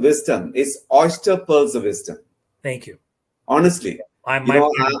pearls of wisdom. It's oyster pearls of wisdom. Thank you. Honestly.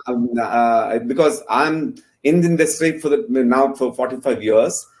 Because I'm in the industry now for 45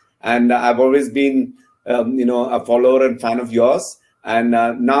 years. And I've always been, you know, a follower and fan of yours. And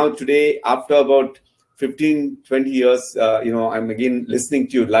now today, after about 15, 20 years, you know, I'm again listening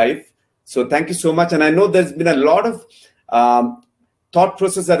to you live. So thank you so much. And I know there's been a lot of thought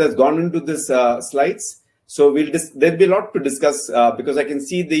process that has gone into this slides. So there'll be a lot to discuss because I can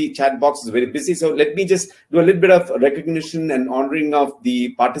see the chat box is very busy. So let me just do a little bit of recognition and honoring of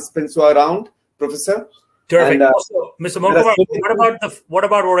the participants who are around, Professor. Terrific. Also, Mr. MohanKumar, what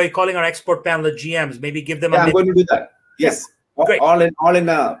about what are you calling our expert panel, the GMs? Maybe give them a minute. I'm going to do that. Yes. Great. All in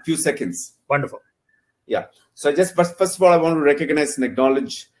a few seconds. Wonderful. Yeah. So just first of all, I want to recognize and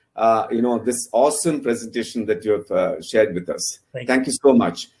acknowledge, you know, this awesome presentation that you have shared with us. Thank you so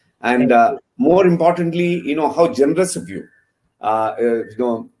much. And more importantly, you know, how generous of you, you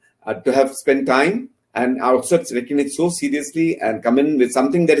know, to have spent time and also taken it so seriously and come in with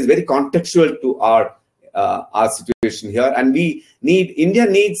something that is very contextual to our our situation here. And India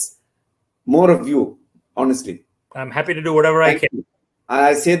needs more of you, honestly. I'm happy to do whatever I can. You.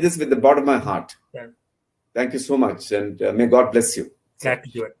 I say this with the bottom of my heart. Yeah. Thank you so much, and may God bless you. Glad to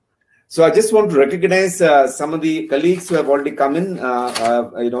do it. So I just want to recognize some of the colleagues who have already come in.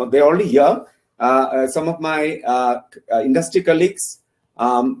 They're already here. Some of my industry colleagues,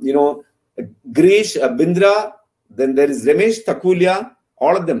 Girish Bindra, then there is Ramesh Takulia,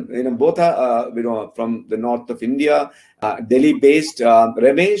 all of them, both are, from the north of India, Delhi-based.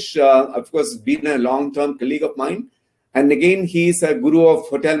 Ramesh, of course, has been a long-term colleague of mine. And again, he is a guru of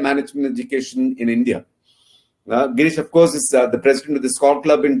hotel management education in India. Girish, of course, is the president of the Scott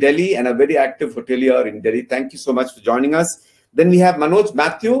Club in Delhi and a very active hotelier in Delhi. Thank you so much for joining us. Then we have Manoj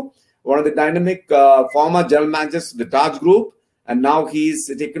Mathew, one of the dynamic former general managers of the Taj Group. And now he's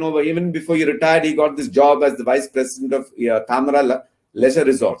taken over. Even before he retired, he got this job as the vice president of Tamara Leisure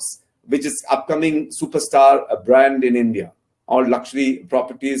Resorts, which is upcoming superstar brand in India. All luxury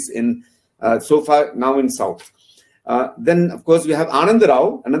properties in so far now in South. Then, of course, we have Anand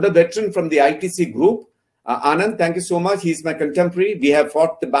Rao, another veteran from the ITC group. Anand, thank you so much. He's my contemporary. We have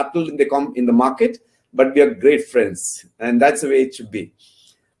fought the battle in the market, but we are great friends, and that's the way it should be.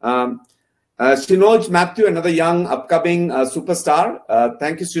 Shinoj Matthew, another young upcoming superstar.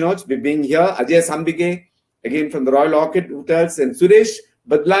 Thank you, Shinoj, for being here. Ajay Sambige, again from the Royal Orchid Hotels, and Suresh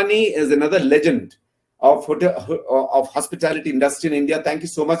Badlani is another legend of hospitality industry in India. Thank you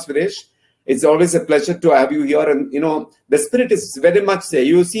so much, Suresh. It's always a pleasure to have you here, and the spirit is very much there.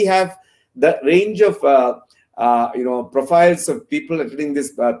 You have the range of profiles of people attending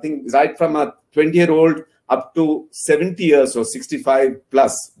this thing, right from a 20-year-old up to 70 years or 65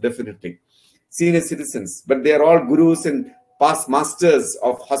 plus, definitely. Senior citizens, but they are all gurus and past masters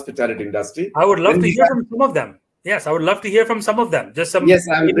of hospitality industry. I would love to hear from some of them. Yes, I would love to hear from some of them. Just some. Yes,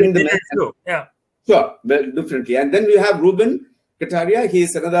 I will bring them in. Yeah. Sure, well, definitely. And then we have Ruben Kataria. He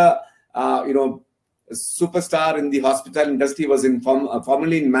is another, superstar in the hospitality industry. He was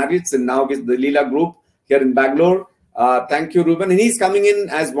formerly in Marriott's and now with the Leela Group here in Bangalore. Thank you, Ruben. And he's coming in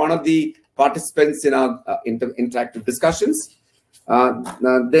as one of the participants in our interactive discussions.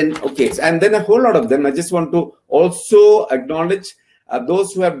 And then a whole lot of them. I just want to also acknowledge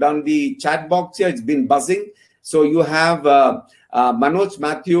those who have done the chat box here. It's been buzzing. So you have Manoj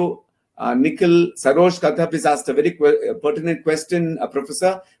Mathew, Nikhil, Saroj Kathap has asked a very pertinent question,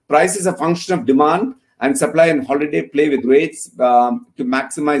 Professor. Price is a function of demand, and supply and holiday play with rates to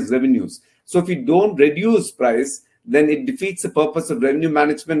maximize revenues. So if you don't reduce price, then it defeats the purpose of revenue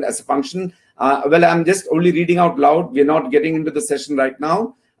management as a function. Well, I'm just only reading out loud. We're not getting into the session right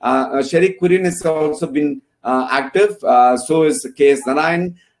now. Sherik Kurin has also been active. So is KS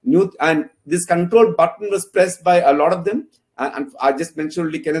Narayan. And this control button was pressed by a lot of them. And I just mentioned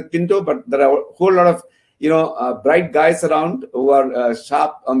only Kenneth Pinto, but there are a whole lot of bright guys around who are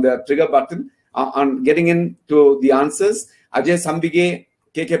sharp on the trigger button on getting into the answers. Ajay Sambige,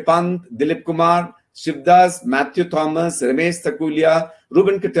 KK Pant, Dilip Kumar, Shivdas, Matthew Thomas, Ramesh Takulia,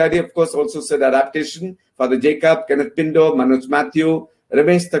 Ruben Katari, of course, also said adaptation. Father Jacob, Kenneth Pindo, Manoj Mathew,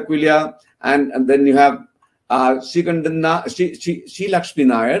 Ramesh Takulia, and then you have Shi Lakshmi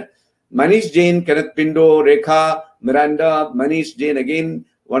Nair, Manish Jain, Kenneth Pindo, Rekha, Miranda, Manish Jain again,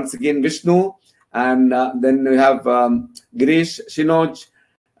 once again Vishnu, and then we have Girish, Shinoj.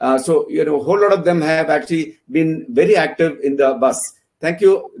 So, a whole lot of them have actually been very active in the bus. Thank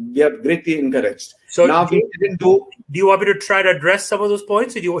you. We are greatly encouraged. So now do you want me to try to address some of those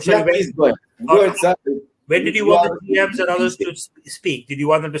points? Or please go ahead. Go ahead, sir. When did you want the GMs and others to speak? Did you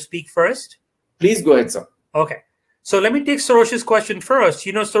want them to speak first? Please go ahead, sir. Okay. So let me take Saroj's question first.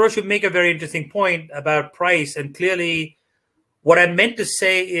 Saroj would make a very interesting point about price. And clearly, what I meant to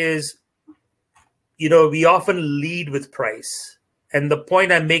say is, we often lead with price. And the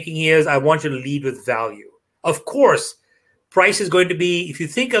point I'm making here is I want you to lead with value. Of course, price is going to be, if you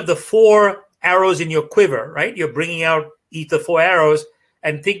think of the 4 arrows in your quiver, right? You're bringing out each of the 4 arrows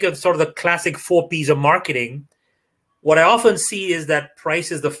and think of sort of the classic 4 Ps of marketing. What I often see is that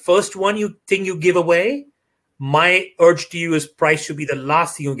price is the first one you give away. My urge to you is price should be the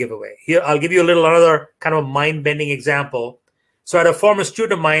last thing you give away. Here, I'll give you another kind of mind-bending example. So I had a former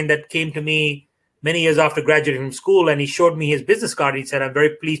student of mine that came to me many years after graduating from school, and he showed me his business card. He said, I'm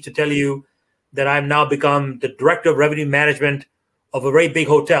very pleased to tell you that I've now become the director of revenue management of a very big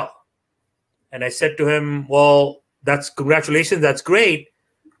hotel. And I said to him, well, congratulations, that's great.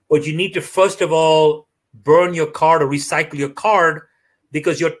 But you need to, first of all, burn your card or recycle your card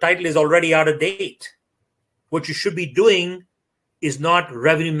because your title is already out of date. What you should be doing is not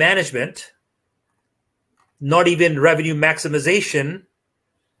revenue management, not even revenue maximization.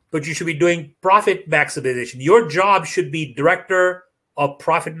 but you should be doing profit maximization. Your job should be director of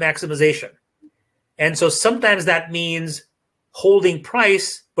profit maximization. And so sometimes that means holding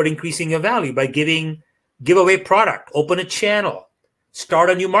price, but increasing your value by give away product, open a channel, start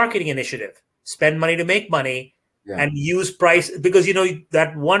a new marketing initiative, spend money to make money, and use price, because you know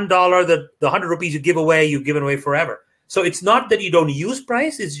that $1, the 100 rupees you give away, you've given away forever. So it's not that you don't use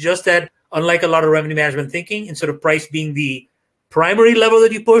price, it's just that unlike a lot of revenue management thinking, instead of price being the primary lever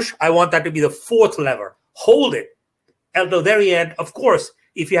that you push, I want that to be the fourth lever. Hold it at the very end. Of course,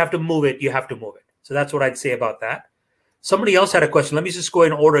 if you have to move it, you have to move it. So that's what I'd say about that. Somebody else had a question. Let me just go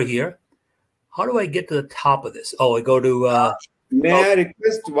in order here. How do I get to the top of this? Oh, I go to... May I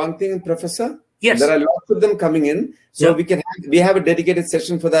request one thing, Professor? Yes. There are lots of them coming in. So we have a dedicated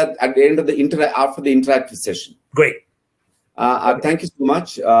session for that at the end of the after the interactive session. Great. Thank you so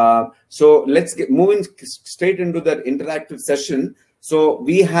much. So let's get moving straight into that interactive session. So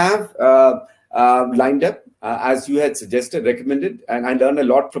we have lined up, as you had suggested, recommended, and I learned a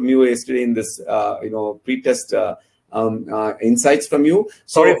lot from you yesterday in this, pre-test insights from you.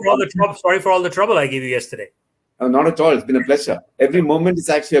 So, sorry for all the trouble I gave you yesterday. Not at all. It's been a pleasure. Every moment is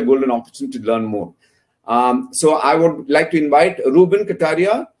actually a golden opportunity to learn more. So I would like to invite Ruben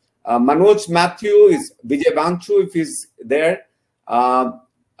Kataria, Manoj Matthew, is Vijay Banchu if he's there,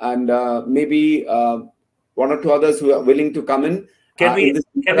 and maybe one or two others who are willing to come in. Can we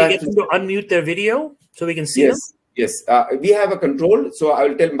get them to unmute their video so we can see them? Yes. We have a control. So I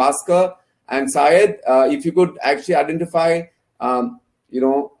will tell Bhaskar and Syed, if you could actually identify,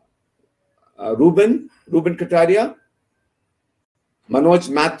 Ruben Kataria, Manoj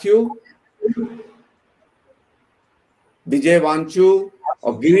Matthew, Vijay Vanchu,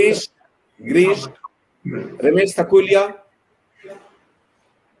 or Girish, Ramesh Thakulia,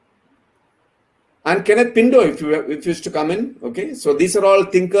 and Kenneth Pindo, if you wish to come in. Okay, so these are all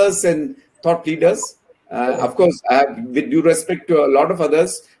thinkers and thought leaders. Of course, with due respect to a lot of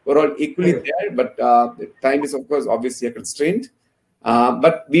others, we're all equally there, but time is, of course, obviously a constraint.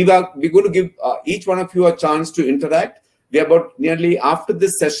 But we're going to give each one of you a chance to interact. We are about nearly after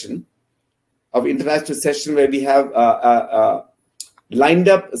this session of interactive session where we have lined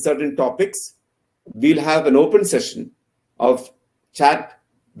up certain topics. We'll have an open session of chat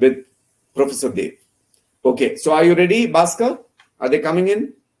with Professor Dev. Okay, so are you ready, Bhaskar? Are they coming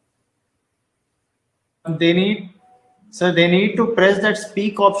in? They need to press that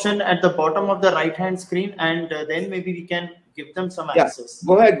speak option at the bottom of the right-hand screen, and then maybe we can give them some access.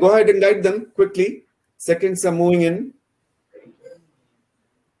 Go ahead and guide them quickly. Seconds are moving in.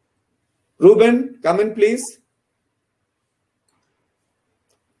 Ruben, come in, please.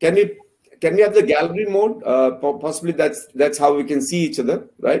 Can we have the gallery mode? Possibly that's how we can see each other,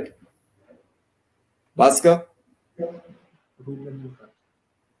 right? Bhaskar?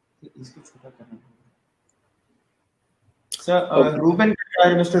 Sir,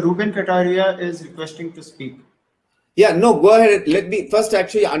 Mr. Ruben Kataria is requesting to speak. Yeah, no, go ahead. Let me first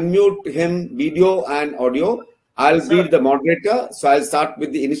actually unmute him, video and audio. I'll be the moderator, so I'll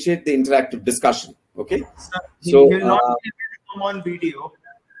initiate the interactive discussion. Okay. Sir, he will not be able to come on video.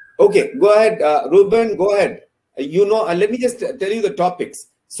 Okay, go ahead, Ruben. Go ahead. Let me just tell you the topics.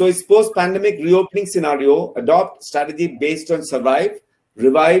 So it's post-pandemic reopening scenario. Adopt strategy based on survive,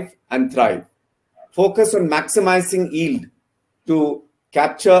 revive, and thrive. Focus on maximizing yield to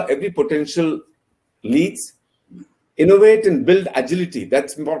capture every potential leads. Innovate and build agility.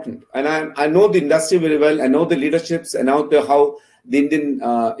 That's important. And I know the industry very well. I know the leaderships and how the Indian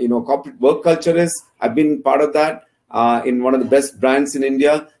corporate work culture is. I've been part of that in one of the best brands in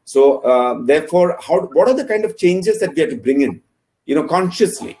India. So therefore, what are the kind of changes that we have to bring in,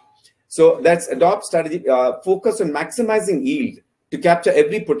 consciously? So that's adopt strategy. Focus on maximizing yield to capture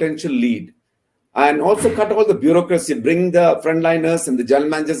every potential lead. And also cut all the bureaucracy. Bring the frontliners and the general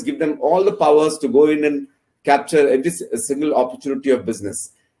managers. Give them all the powers to go in and capture every single opportunity of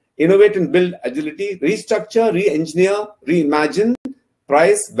business. Innovate and build agility, restructure, re-engineer, reimagine,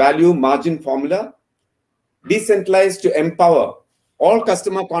 price, value, margin formula, decentralize to empower all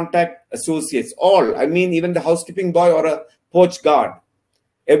customer contact associates, even the housekeeping boy or a porch guard.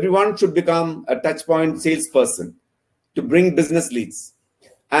 Everyone should become a touch point salesperson to bring business leads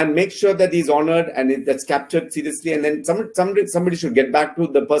and make sure that he's honored and that's captured seriously. And then somebody should get back to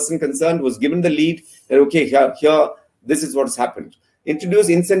the person concerned who was given the lead that, okay, here, this is what's happened. Introduce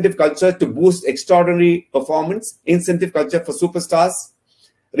incentive culture to boost extraordinary performance, incentive culture for superstars.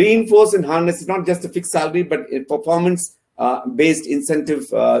 Reinforce and harness, it's not just a fixed salary, but a performance-based incentive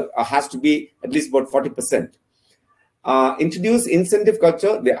has to be at least about 40%. Introduce incentive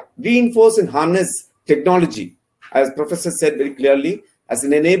culture, reinforce and harness technology, as Professor said very clearly, as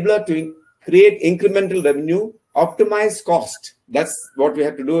an enabler to create incremental revenue, optimize cost. That's what we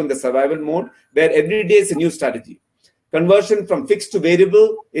have to do in the survival mode, where every day is a new strategy. Conversion from fixed to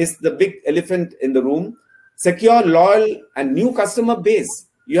variable is the big elephant in the room. Secure, loyal, and new customer base.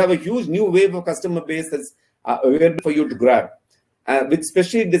 You have a huge new wave of customer base that's available for you to grab. With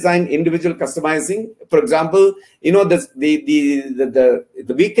specially designed individual customizing. For example, you know, the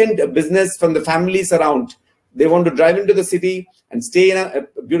weekend business from the families around, they want to drive into the city and stay in a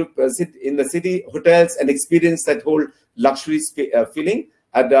beautiful in the city hotels and experience that whole luxury feeling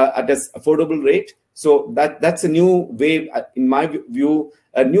at an affordable rate. So that's a new wave, in my view,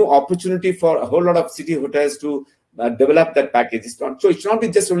 a new opportunity for a whole lot of city hotels to develop that package. It should not be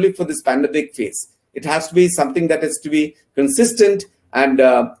just only for this pandemic phase. It has to be something that has to be consistent and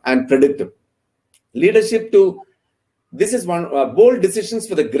predictable. Leadership to, this is one, bold decisions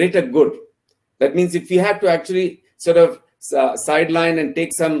for the greater good. That means if we have to actually sort of sideline and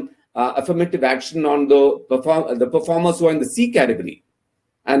take some affirmative action on the performers who are in the C category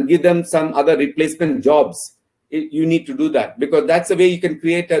and give them some other replacement jobs, you need to do that, because that's the way you can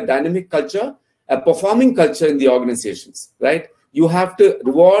create a dynamic culture, a performing culture in the organizations, right? You have to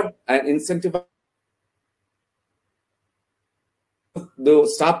reward and incentivize the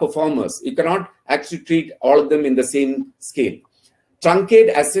star performers. You cannot actually treat all of them in the same scale.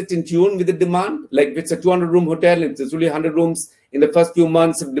 Truncate asset in tune with the demand. Like if it's a 200-room hotel, if it's only 100 rooms in the first few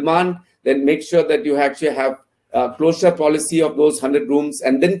months of demand, then make sure that you actually have a closure policy of those 100 rooms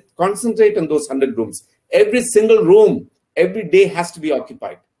and then concentrate on those 100 rooms. Every single room, every day has to be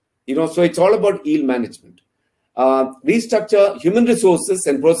occupied. You know, so it's all about yield management. Restructure human resources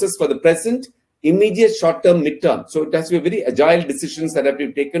and process for the present, immediate, short-term, mid-term. So it has to be very agile decisions that have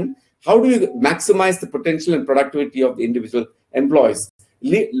been taken. How do you maximize the potential and productivity of the individual employees?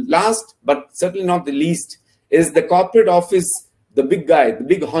 Last, but certainly not the least, is the corporate office, the big guy, the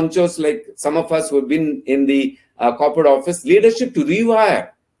big honchos like some of us who have been in the corporate office. Leadership to rewire.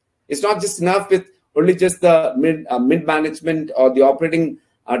 It's not just enough with only just the mid-management or the operating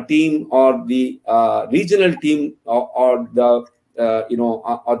team or the regional team or the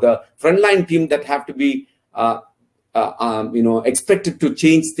or the frontline team that have to be expected to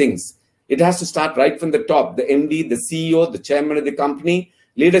change things. It has to start right from the top, the MD, the CEO, the chairman of the company.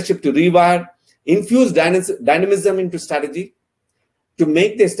 Leadership to rewire, infuse dynamism into strategy, to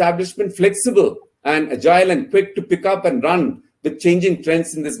make the establishment flexible and agile and quick to pick up and run with changing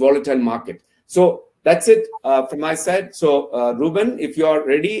trends in this volatile market. So that's it from my side. So Ruben, if you're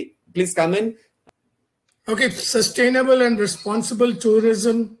ready, please come in. Okay, sustainable and responsible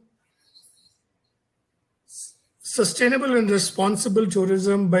tourism. Sustainable and responsible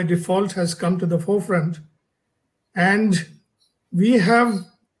tourism by default has come to the forefront. And we have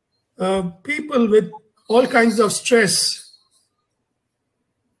people with all kinds of stress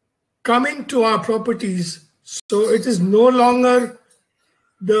coming to our properties. So it is no longer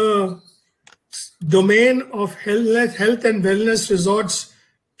the domain of health and wellness resorts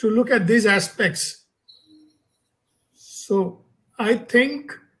to look at these aspects. So I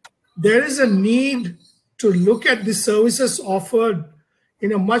think there is a need to look at the services offered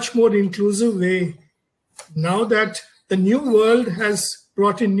in a much more inclusive way now that the new world has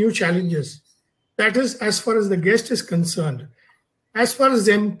brought in new challenges. That is as far as the guest is concerned. As far as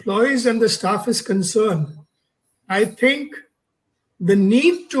the employees and the staff is concerned, I think the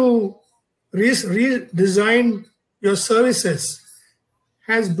need to redesign your services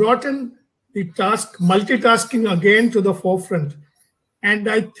has brought in the task, multitasking again to the forefront. And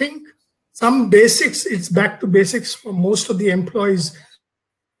I think some basics, it's back to basics for most of the employees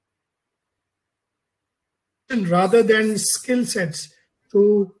rather than skill sets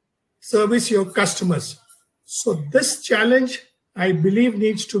to service your customers. So this challenge, I believe,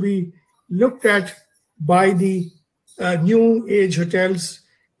 needs to be looked at by the new age hotels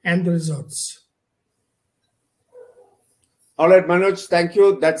and the resorts. All right, Manoj, thank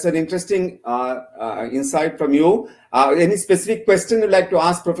you. That's an interesting insight from you. Any specific question you'd like to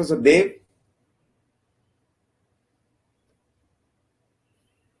ask Professor Dev?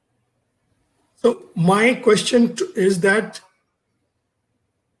 So my question is that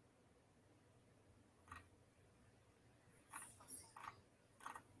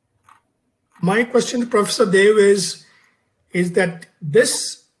my question to Professor Dev is that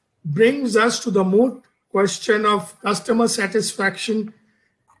this brings us to the moot question of customer satisfaction.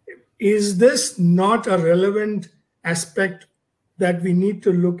 Is this not a relevant aspect that we need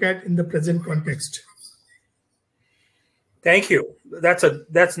to look at in the present context? Thank you. That's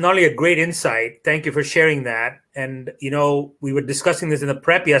not only a great insight. Thank you for sharing that. And, you know, we were discussing this in the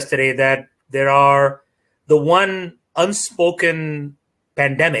prep yesterday that there are the one unspoken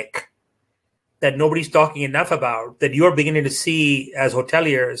pandemic that nobody's talking enough about, that you're beginning to see as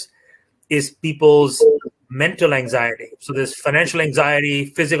hoteliers, is people's mental anxiety. So there's financial anxiety,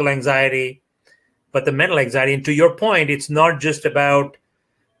 physical anxiety, but the mental anxiety. And to your point, it's not just about,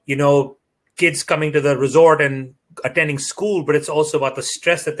 kids coming to the resort and attending school, but it's also about the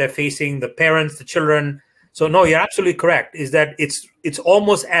stress that they're facing, the parents, the children. So no, you're absolutely correct, is that it's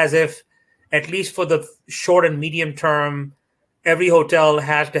almost as if, at least for the short and medium term, every hotel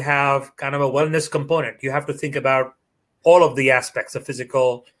has to have kind of a wellness component. You have to think about all of the aspects, the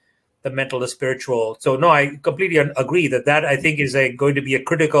physical, the mental, the spiritual. So no, I completely agree that I think is going to be a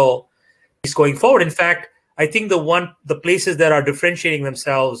critical piece going forward. In fact, I think the places that are differentiating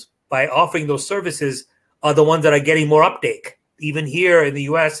themselves by offering those services are the ones that are getting more uptake. Even here in the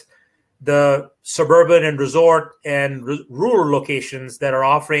US, the suburban and resort and rural locations that are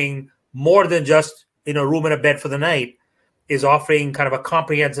offering more than just a room and a bed for the night is offering kind of a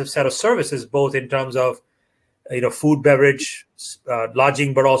comprehensive set of services, both in terms of food, beverage,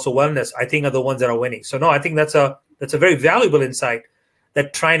 lodging, but also wellness, I think are the ones that are winning. So no, I think that's a very valuable insight,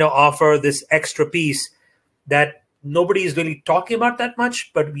 that trying to offer this extra piece that nobody is really talking about that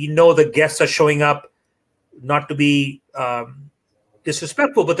much, but we know the guests are showing up, not to be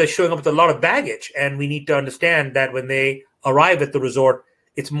disrespectful, but they're showing up with a lot of baggage. And we need to understand that when they arrive at the resort,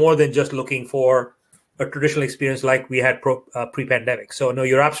 it's more than just looking for a traditional experience like we had pre-pandemic. So no,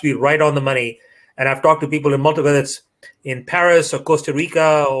 you're absolutely right on the money. And I've talked to people in multiple, whether it's in Paris or Costa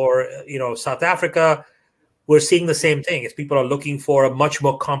Rica or South Africa, we're seeing the same thing. Is people are looking for a much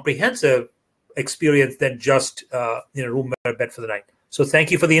more comprehensive experience than just room and bed for the night. So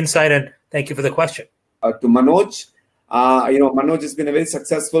thank you for the insight, and thank you for the question. To Manoj, Manoj has been a very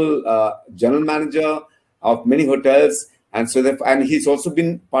successful general manager of many hotels, and and he's also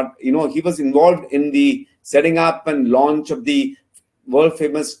been he was involved in the setting up and launch of the world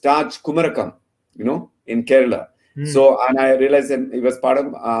famous Taj Kumarakam, in Kerala. So, and I realized that he was part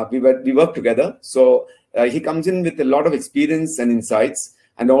of, we worked together. So he comes in with a lot of experience and insights,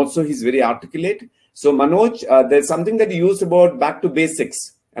 and also he's very articulate. So Manoj, there's something that you used about back to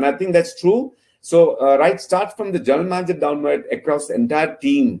basics, and I think that's true. So start from the general manager downward across the entire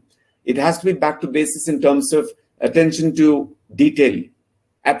team. It has to be back to basics in terms of attention to detail.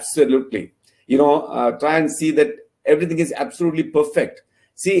 Absolutely. Try and see that everything is absolutely perfect.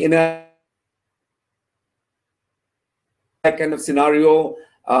 See, in a kind of scenario,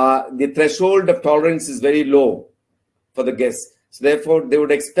 the threshold of tolerance is very low for the guests. So therefore, they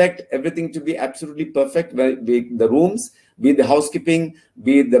would expect everything to be absolutely perfect, be the rooms, be the housekeeping,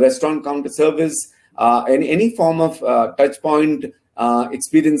 be the restaurant counter service, any form of touch point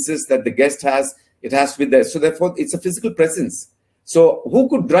experiences that the guest has, it has to be there. So therefore, it's a physical presence. So who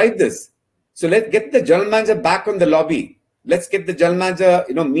could drive this? So let's get the general manager back on the lobby. Let's get the general manager,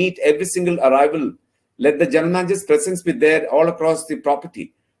 meet every single arrival. Let the general manager's presence be there all across the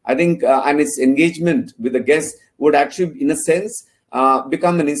property. I think, and its engagement with the guests would actually, in a sense,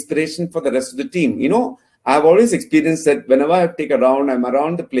 become an inspiration for the rest of the team. I've always experienced that whenever I take a round, I'm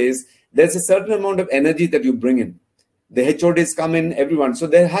around the place, there's a certain amount of energy that you bring in. The HODs come in, everyone. So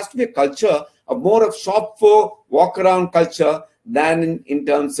there has to be a culture of more of shop for walk around culture than in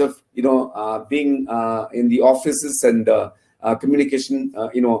terms of, being in the offices and communication,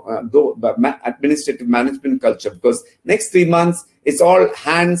 administrative management culture, because next 3 months, it's all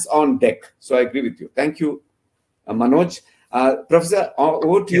hands on deck. So I agree with you. Thank you, Manoj. Professor,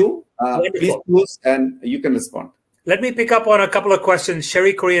 over to you. Please close and you can respond. Let me pick up on a couple of questions.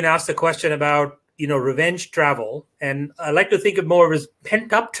 Sherry Korean asked a question about, revenge travel. And I like to think of more as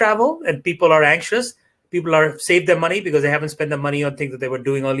pent-up travel, and people are anxious. People are saved their money because they haven't spent the money on things that they were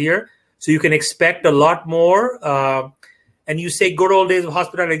doing earlier. So you can expect a lot more. And you say good old days of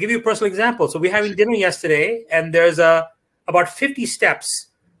hospitality. I'll give you a personal example. So we're having dinner yesterday, and there's about 50 steps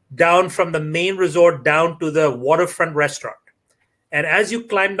down from the main resort down to the waterfront restaurant. And as you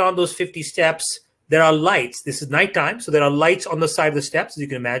climb down those 50 steps, there are lights. This is nighttime, so there are lights on the side of the steps, as you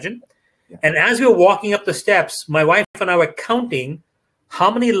can imagine. Yeah. And as we were walking up the steps, my wife and I were counting how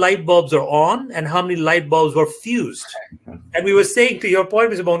many light bulbs are on and how many light bulbs were fused. And we were saying, to your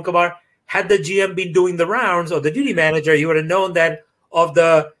point, Mr. MohanKumar, had the GM been doing the rounds or the duty manager, you would have known that of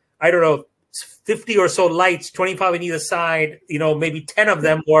the, 50 or so lights, 25 on either side, maybe 10 of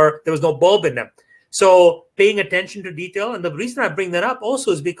them there was no bulb in them. So paying attention to detail. And the reason I bring that up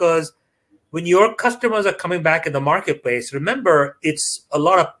also is because when your customers are coming back in the marketplace, remember, it's a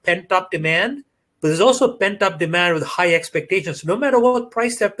lot of pent-up demand, but there's also pent-up demand with high expectations, no matter what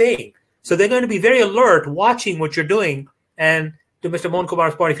price they're paying. So they're going to be very alert, watching what you're doing. And to Mr.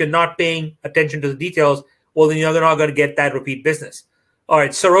 MohanKumar's point, if you're not paying attention to the details, well, then you're not going to get that repeat business. All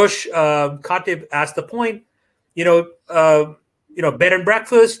right, Sarosh Khatib asked the point, bed and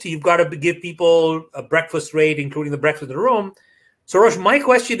breakfast, you've got to give people a breakfast rate, including the breakfast in the room. Sarosh, my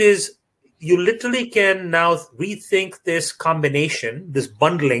question is, you literally can now rethink this combination, this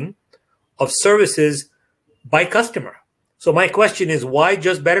bundling of services by customer. So my question is, why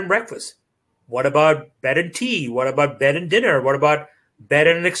just bed and breakfast? What about bed and tea? What about bed and dinner? What about bed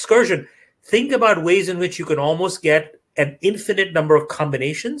and an excursion? Think about ways in which you can almost get an infinite number of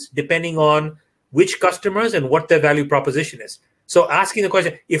combinations depending on which customers and what their value proposition is. So asking the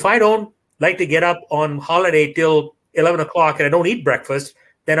question, if I don't like to get up on holiday till 11 o'clock and I don't eat breakfast,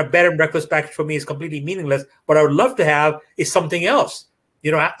 then a bed and breakfast package for me is completely meaningless. What I would love to have is something else.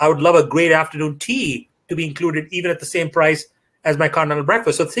 I would love a great afternoon tea to be included even at the same price as my continental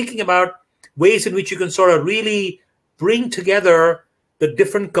breakfast. So thinking about ways in which you can sort of really bring together the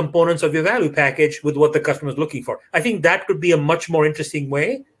different components of your value package with what the customer is looking for. I think that could be a much more interesting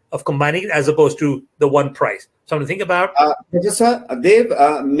way of combining it as opposed to the one price. Something to think about. Professor Dev,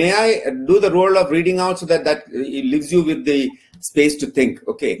 may I do the role of reading out so that it leaves you with the space to think?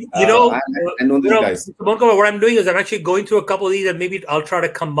 Okay. I know these guys. Mohankumar, what I'm doing is I'm actually going through a couple of these and maybe I'll try to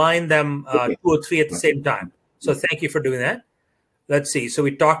combine them 2 or 3 at the same time. So thank you for doing that. Let's see. So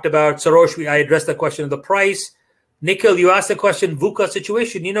we talked about Sarosh. I addressed the question of the price. Nikhil, you asked the question, VUCA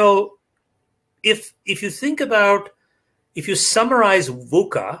situation. If you think about, if you summarize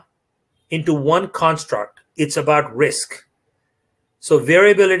VUCA into one construct, it's about risk. So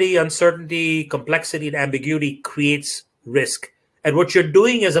variability, uncertainty, complexity, and ambiguity creates risk. And what you're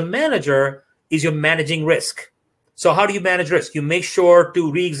doing as a manager is you're managing risk. So how do you manage risk? You make sure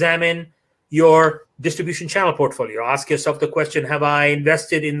to re-examine your distribution channel portfolio. Ask yourself the question, have I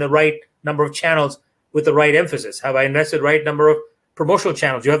invested in the right number of channels with the right emphasis? Have I invested the right number of promotional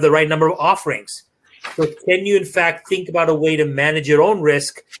channels? You have the right number of offerings. So can you, in fact, think about a way to manage your own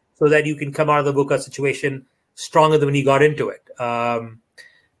risk so that you can come out of the VUCA situation stronger than when you got into it?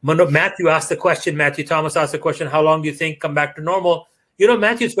 Matthew asked the question, Matthew Thomas asked the question, how long do you think come back to normal?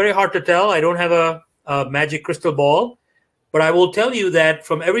 Matthew, it's very hard to tell. I don't have a magic crystal ball, but I will tell you that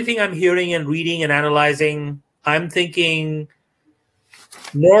from everything I'm hearing and reading and analyzing, I'm thinking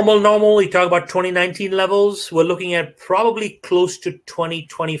normal, we talk about 2019 levels. We're looking at probably close to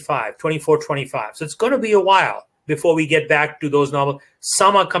 2025, 24, 25. So it's going to be a while before we get back to those normal.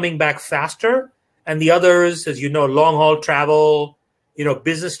 Some are coming back faster, and the others, as you know, long haul travel,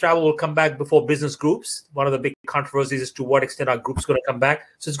 business travel will come back before business groups. One of the big controversies is to what extent are groups going to come back.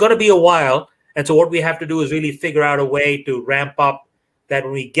 So it's going to be a while. And so what we have to do is really figure out a way to ramp up that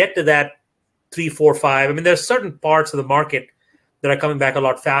when we get to that 3, 4, 5. I mean, there's certain parts of the market that are coming back a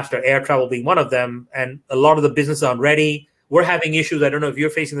lot faster, air travel being one of them. And a lot of the businesses aren't ready. We're having issues. I don't know if you're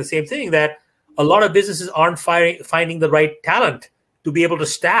facing the same thing, that a lot of businesses aren't finding the right talent to be able to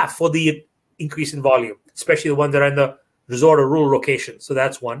staff for the increase in volume, especially the ones that are in the resort or rural locations. So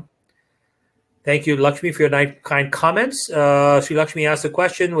that's one. Thank you, Lakshmi, for your kind comments. Sri Lakshmi asked a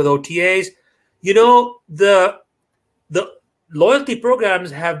question with OTAs. The loyalty programs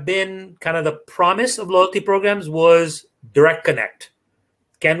have been kind of the promise of loyalty programs was direct connect.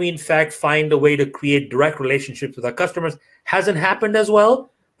 Can we, in fact, find a way to create direct relationships with our customers? Hasn't happened as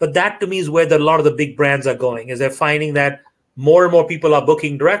well, but that to me is where a lot of the big brands are going, is they're finding that more and more people are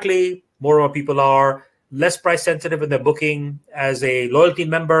booking directly, more and more people are less price sensitive and they're booking as a loyalty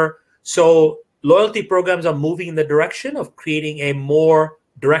member. So loyalty programs are moving in the direction of creating a more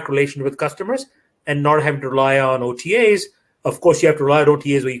direct relation with customers and not having to rely on OTAs. Of course, you have to rely on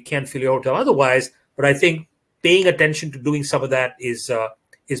OTAs where you can't fill your hotel otherwise, but I think paying attention to doing some of that is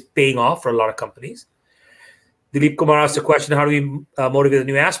paying off for a lot of companies. Dilip Kumar asked a question, how do we motivate the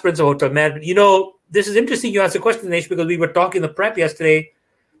new aspirants of hotel management? This is interesting you asked the question, Dinesh, because we were talking in the prep yesterday.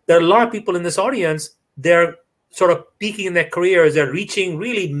 There are a lot of people in this audience, they're sort of peaking in their careers, they're reaching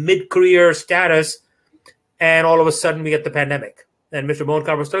really mid-career status, and all of a sudden we get the pandemic. And Mr.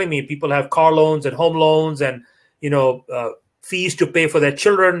 MohanKumar was telling me people have car loans and home loans and fees to pay for their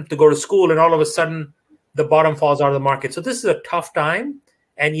children to go to school, and all of a sudden the bottom falls out of the market. So this is a tough time,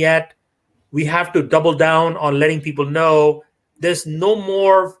 and yet we have to double down on letting people know there's no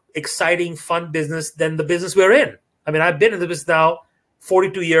more exciting, fun business than the business we're in. I mean, I've been in the business now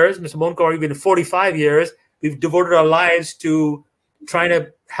 42 years. Mr. MohanKumar, we've been 45 years. We've devoted our lives to trying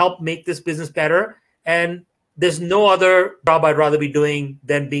to help make this business better. And there's no other job I'd rather be doing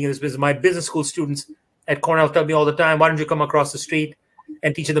than being in this business. My business school students at Cornell tell me all the time, why don't you come across the street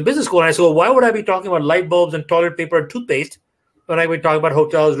and teach in the business school? And I say, well, why would I be talking about light bulbs and toilet paper and toothpaste when I would talk about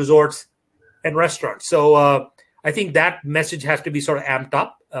hotels, resorts, and restaurants? So I think that message has to be sort of amped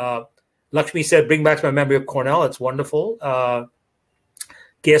up. Lakshmi said, bring back my memory of Cornell. It's wonderful.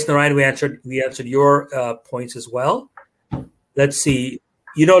 KS Narayan, we answered your points as well. Let's see.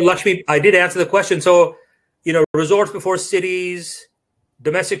 You know, Lakshmi, I did answer the question. So, you know, resorts before cities,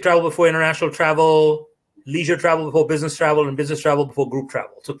 domestic travel before international travel, leisure travel before business travel, and business travel before group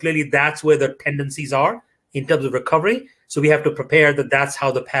travel. So clearly that's where the tendencies are in terms of recovery. So we have to prepare that that's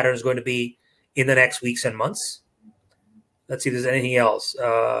how the pattern is going to be in the next weeks and months. Let's see if there's anything else.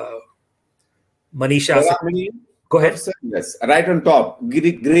 Manisha, go ahead. Yes, right on top.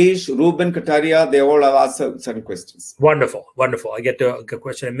 Girish, Ruben, Kataria, they all have asked certain questions. Wonderful, wonderful. I get to a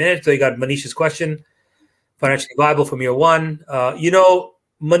question in a minute. So you got Manisha's question, financially viable from year one. You know,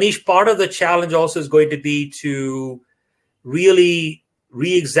 Manish, part of the challenge also is going to be to really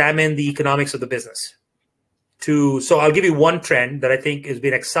re-examine the economics of the business. So I'll give you one trend that I think has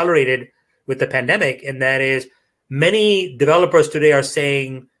been accelerated with the pandemic, and that is many developers today are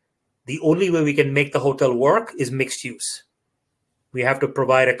saying the only way we can make the hotel work is mixed use. We have to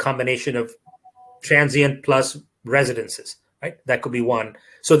provide a combination of transient plus residences, right? That could be one.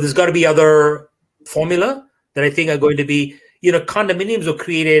 So there's got to be other formula that I think are going to be, you know, condominiums were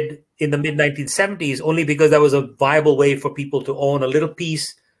created in the mid-1970s only because that was a viable way for people to own a little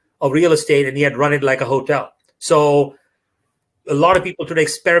piece of real estate and yet run it like a hotel. So a lot of people today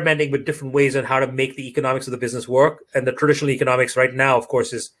experimenting with different ways on how to make the economics of the business work. And the traditional economics right now, of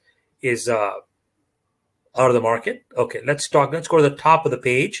course, is out of the market. Okay, let's go to the top of the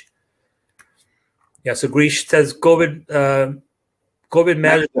page. Yeah, so Grish says COVID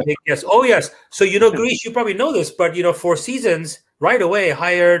management. Yes. Oh, yes. So, you know, Grish, you probably know this, but, you know, Four Seasons right away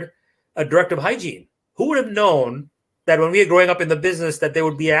hired a director of hygiene. Who would have known that when we were growing up in the business that there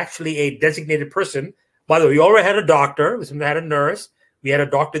would be actually a designated person? By the way, we already had a doctor, we had a nurse, we had a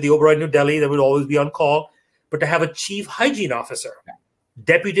doctor at the Oberoi New Delhi that would always be on call, but to have a chief hygiene officer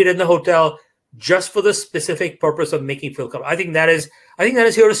deputed in the hotel just for the specific purpose of making feel comfortable. I think that is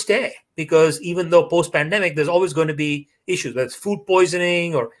here to stay, because even though post-pandemic, there's always going to be issues, whether it's food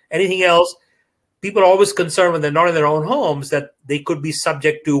poisoning or anything else. People are always concerned when they're not in their own homes that they could be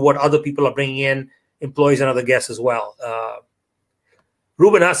subject to what other people are bringing in, employees and other guests as well.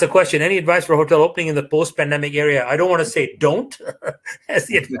 Ruben asked a question, any advice for hotel opening in the post-pandemic area? I don't want to say don't as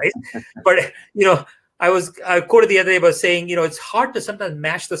the advice, but, you know, I quoted the other day about saying, you know, it's hard to sometimes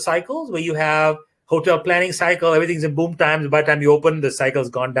match the cycles where you have hotel planning cycle, everything's in boom times. By the time you open, the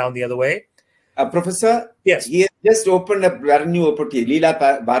cycle's gone down the other way. Professor, yes, he just opened a brand new property,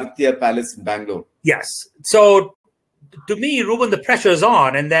 Leela Bharatiya Palace in Bangalore. Yes. So to me, Ruben, the pressure is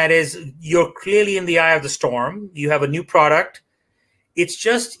on, and that is you're clearly in the eye of the storm. You have a new product. It's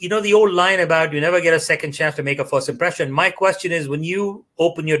just, you know, the old line about you never get a second chance to make a first impression. My question is, when you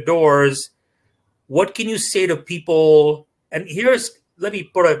open your doors, what can you say to people? And let me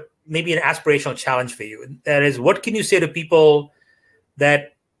put maybe an aspirational challenge for you. That is, what can you say to people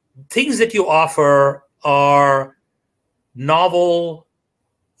that things that you offer are novel,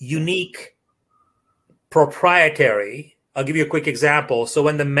 unique, proprietary? I'll give you a quick example. So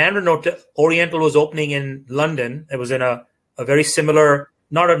when the Mandarin Oriental was opening in London, it was in a very similar,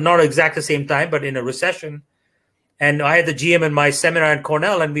 not exact the same time, but in a recession. And I had the GM in my seminar at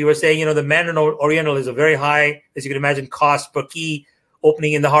Cornell, and we were saying, you know, the Mandarin Oriental is a very high, as you can imagine, cost per key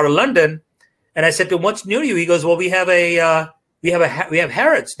opening in the heart of London. And I said to him, what's near you? He goes, well, we have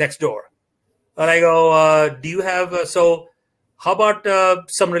Harrods next door. And I go, do you have, so how about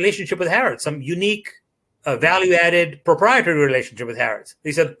some relationship with Harrods, some unique value-added proprietary relationship with Harrods?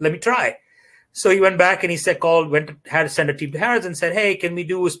 He said, let me try. So he went back and he said, had to send a team to Harrods and said, hey, can we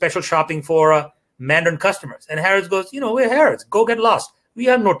do special shopping for Mandarin customers? And Harrods goes, you know, we're Harrods, go get lost. We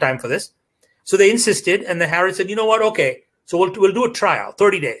have no time for this. So they insisted, and the Harrods said, you know what? Okay, so we'll do a trial,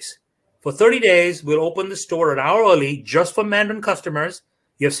 30 days. For 30 days, we'll open the store an hour early just for Mandarin customers.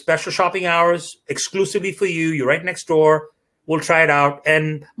 You have special shopping hours exclusively for you. You're right next door. We'll try it out.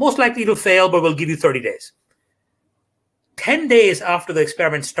 And most likely it'll fail, but we'll give you 30 days. 10 days after the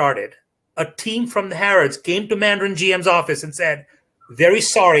experiment started, a team from the Harrods came to Mandarin GM's office and said, very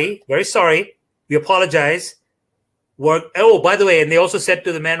sorry, we apologize. Oh, by the way, and they also said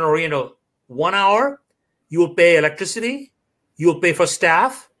to the Mandarin Oriental, 1 hour, you will pay electricity, you will pay for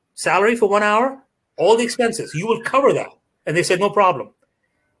staff, salary for 1 hour, all the expenses, you will cover that. And they said, no problem.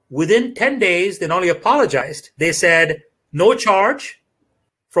 Within 10 days, they not only apologized, they said, no charge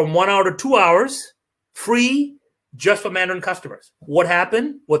from 1 hour to 2 hours, free, just for Mandarin customers. What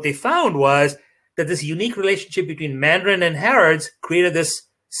happened? What they found was that this unique relationship between Mandarin and Harrods created this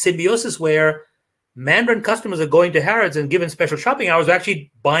symbiosis where Mandarin customers are going to Harrods and given special shopping hours are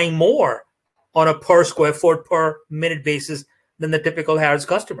actually buying more on a per square foot, per minute basis than the typical Harrods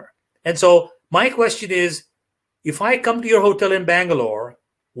customer. And so my question is, if I come to your hotel in Bangalore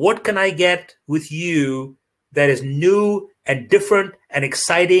what can I get with you that is new and different and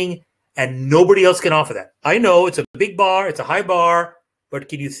exciting, and nobody else can offer that? I know it's a big bar, it's a high bar, but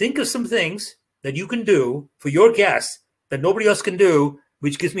can you think of some things that you can do for your guests that nobody else can do,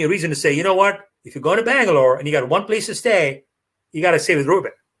 which gives me a reason to say, you know what, if you're going to Bangalore and you got one place to stay, you got to stay with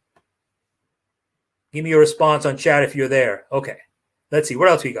Ruben. Give me your response on chat if you're there. Okay, let's see, what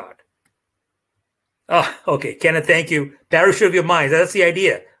else we got? Oh, okay, Kenneth, thank you. Parachute of your minds, that's the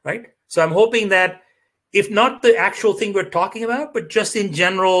idea, right? So I'm hoping that if not the actual thing we're talking about, but just in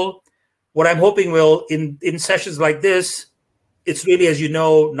general, what I'm hoping will, in sessions like this, it's really, as you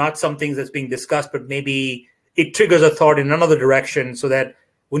know, not some things that's being discussed, but maybe it triggers a thought in another direction so that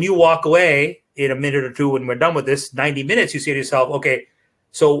when you walk away in a minute or two, when we're done with this, 90 minutes, you say to yourself, okay,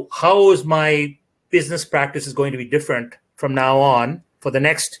 so how is my business practice going to be different from now on for the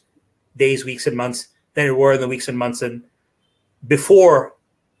next days, weeks, and months than it were in the weeks and months and before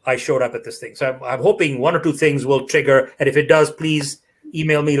I showed up at this thing. So I'm hoping one or two things will trigger. And if it does, please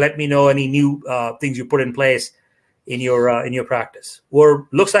email me, let me know any new things you put in place in your practice.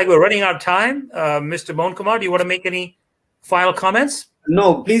 Looks like we're running out of time. Mr. MohanKumar, do you want to make any final comments?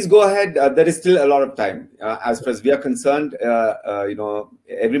 No, please go ahead. There is still a lot of time. As far as we are concerned, you know,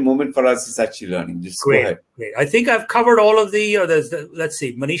 every moment for us is actually learning. Just Great, go ahead. Great. I think I've covered all of the, let's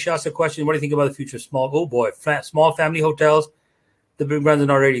see, Manish asked a question. What do you think about the future? Small family hotels. The big brands are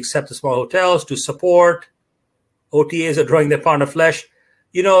not ready to accept the small hotels to support. OTAs are drawing their pound of flesh.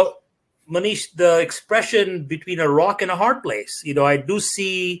 You know, Manish, the expression between a rock and a hard place, you know, I do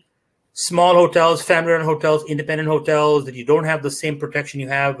see small hotels, family-run hotels, independent hotels that you don't have the same protection you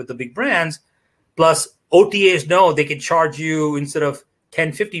have with the big brands. Plus, OTAs know they can charge you, instead of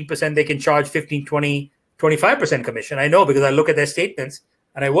 10, 15%, they can charge 15, 20, 25% commission. I know because I look at their statements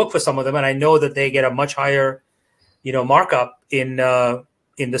and I work for some of them, and I know that they get a much higher, you know, markup in the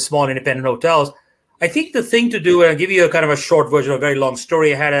small independent hotels. I think the thing to do, and I'll give you a kind of a short version of a very long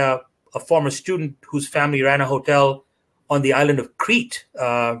story. I had a former student whose family ran a hotel on the island of Crete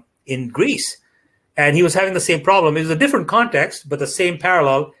in Greece, and he was having the same problem. It was a different context, but the same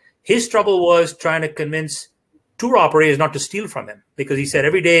parallel. His trouble was trying to convince tour operators not to steal from him, because he said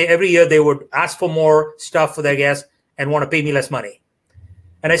every year they would ask for more stuff for their guests and want to pay me less money.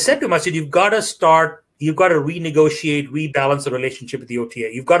 And I said to him, I said, you've got to renegotiate, rebalance the relationship with the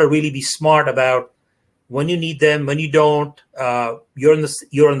OTA. You've got to really be smart about when you need them, when you don't. You're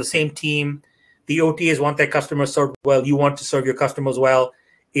on the same team. The OTAs want their customers served well. You want to serve your customers well.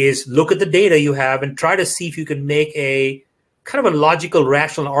 Is look at the data you have and try to see if you can make a kind of a logical,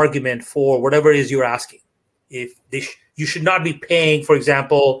 rational argument for whatever it is you're asking. If you should not be paying, for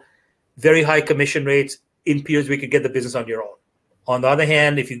example, very high commission rates in periods where you could get the business on your own. On the other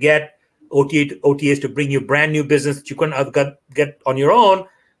hand, if you get OTAs to bring you brand new business that you couldn't get on your own,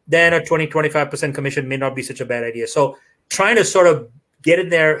 then a 20, 25% commission may not be such a bad idea. So trying to sort of get in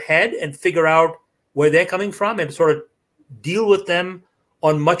their head and figure out where they're coming from and sort of deal with them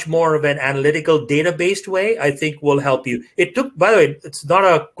on much more of an analytical, data-based way, I think will help you. It took, by the way, it's not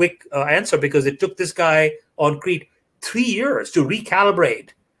a quick answer, because it took this guy on Crete 3 years to recalibrate,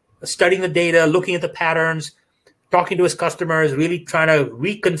 studying the data, looking at the patterns, talking to his customers, really trying to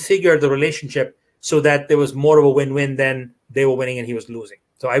reconfigure the relationship so that there was more of a win-win than they were winning and he was losing.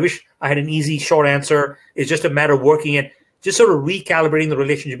 So I wish I had an easy, short answer. It's just a matter of working it, just sort of recalibrating the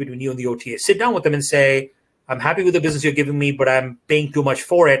relationship between you and the OTA. Sit down with them and say, I'm happy with the business you're giving me, but I'm paying too much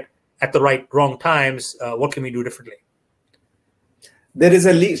for it at the wrong times. What can we do differently? There is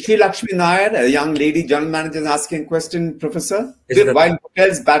Sri Lakshmi Nair, a young lady general manager, is asking a question, Professor. While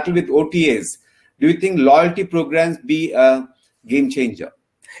hotels battle with OTAs, do you think loyalty programs be a game changer?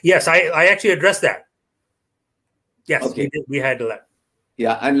 Yes, I actually addressed that. Yes, okay. we handle that.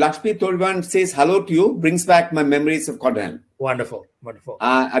 Yeah, and Lakshmi Tolvan says hello to you, brings back my memories of Cornell. Wonderful, wonderful.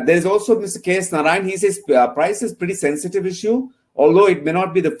 There is also Mr. K.S. Narayan. He says price is pretty sensitive issue, although it may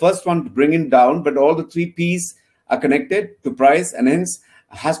not be the first one to bring it down, but all the 3 Ps are connected to price, and hence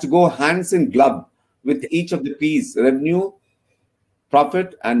has to go hands in glove with each of the Ps: revenue,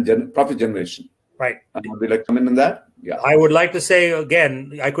 profit, and profit generation. Right. Would you like to comment on that? Yeah. I would like to say,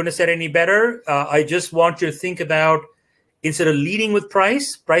 again, I couldn't have said any better. I just want you to think about, instead of leading with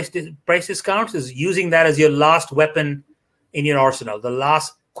price discounts, is using that as your last weapon in your arsenal, the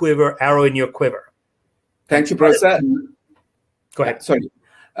last arrow in your quiver. Thank you, Professor. Go ahead. Sorry.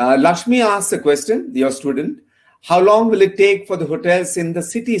 Lakshmi asks a question, your student. How long will it take for the hotels in the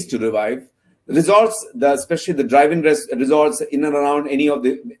cities to revive? The resorts, especially the drive-in resorts in and around any of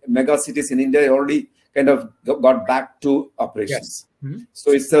the mega cities in India, are already kind of got back to operations. Yes.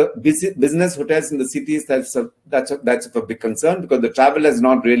 So it's a business hotels in the cities that's a big concern, because the travel has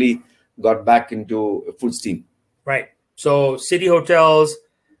not really got back into full steam. Right. So city hotels,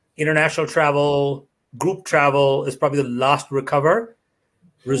 international travel, group travel is probably the last to recover.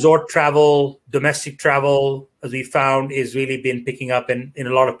 Resort travel, domestic travel, as we found, is really been picking up in a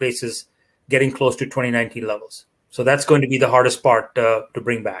lot of places, getting close to 2019 levels. So that's going to be the hardest part to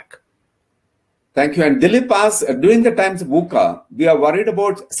bring back. Thank you. And Dilip asks, during the times of VUCA, we are worried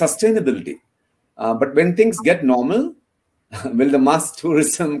about sustainability. But when things get normal, will the mass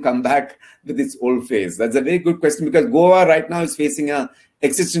tourism come back with its old phase? That's a very good question, because Goa right now is facing an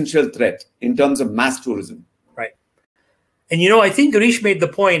existential threat in terms of mass tourism. Right. And, you know, I think Girish made the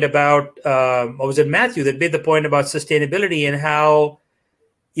point about, or was it Matthew that made the point about sustainability and how,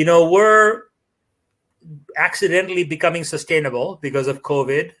 you know, we're accidentally becoming sustainable because of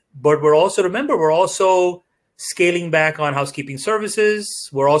COVID, but we're also, remember, we're also scaling back on housekeeping services.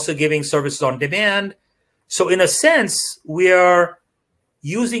 We're also giving services on demand. So in a sense, we are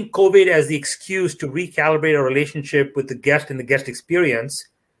using COVID as the excuse to recalibrate our relationship with the guest and the guest experience.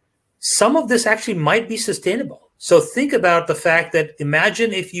 Some of this actually might be sustainable. So think about the fact that,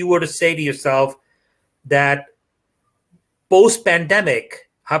 imagine if you were to say to yourself that post-pandemic,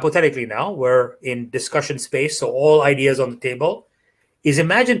 hypothetically now, we're in discussion space, so all ideas on the table, is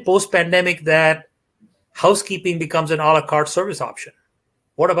imagine post-pandemic that housekeeping becomes an a la carte service option.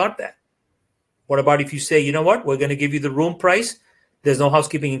 What about that? What about if you say, you know what, we're going to give you the room price. There's no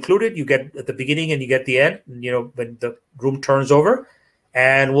housekeeping included. You get at the beginning and you get the end, you know, when the room turns over,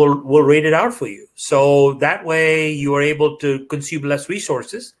 and we'll rate it out for you. So that way you are able to consume less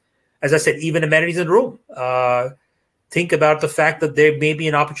resources. As I said, even amenities in the room. Think about the fact that there may be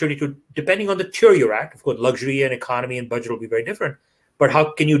an opportunity to, depending on the tier you're at, of course, luxury and economy and budget will be very different. But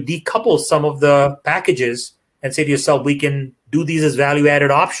how can you decouple some of the packages and say to yourself, we can do these as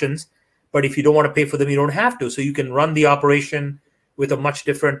value-added options, but if you don't want to pay for them, you don't have to. So you can run the operation with a much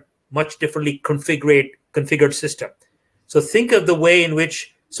differently configured system. So think of the way in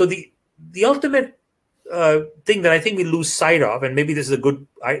which, so the ultimate thing that I think we lose sight of, and maybe this is a good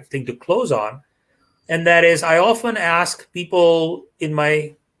thing to close on, and that is, I often ask people in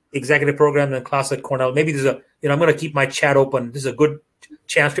my executive program and class at Cornell, maybe there's a, you know, I'm going to keep my chat open. This is a good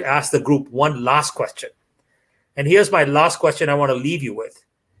chance to ask the group one last question. And here's my last question I want to leave you with.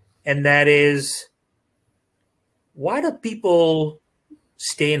 And that is, why do people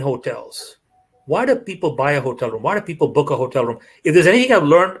stay in hotels? Why do people buy a hotel room? Why do people book a hotel room? If there's anything I've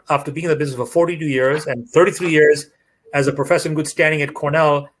learned after being in the business for 42 years and 33 years as a professor in good standing at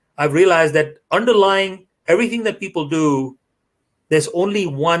Cornell, I've realized that underlying everything that people do, there's only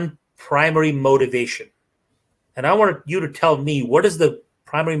one primary motivation. And I want you to tell me, what is the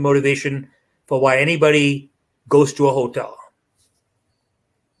primary motivation for why anybody goes to a hotel?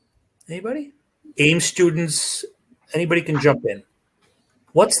 Anybody? AIM students, anybody can jump in.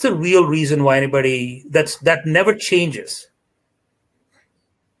 What's the real reason why anybody, that never changes?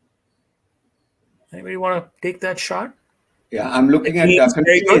 Anybody want to take that shot? Yeah, I'm looking at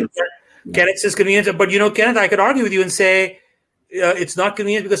convenience. Kenneth says convenience, but you know, Kenneth, I could argue with you and say it's not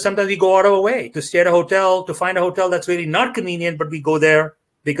convenient because sometimes we go out of our way to stay at a hotel, to find a hotel that's really not convenient, but we go there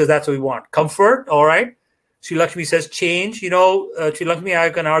because that's what we want. Comfort, all right. Sri Lakshmi says change. You know, Sri Lakshmi, I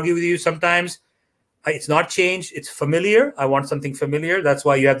can argue with you sometimes. It's not change, it's familiar. I want something familiar. That's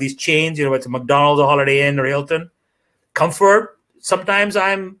why you have these chains, you know, it's a McDonald's, a Holiday Inn, or Hilton. Comfort, sometimes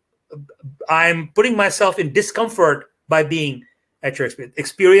I'm putting myself in discomfort by being at your experience.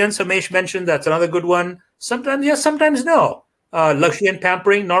 Experience, Amesh mentioned, that's another good one. Sometimes yes, sometimes no. Luxury and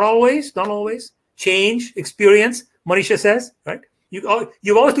pampering, not always, not always. Change, experience, Manisha says, right? You've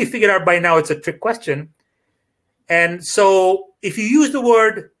obviously figured out by now it's a trick question. And so if you use the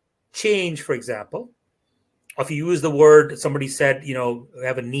word change, for example, or if you use the word, somebody said, you know,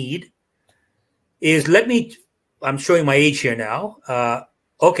 have a need, is I'm showing my age here now.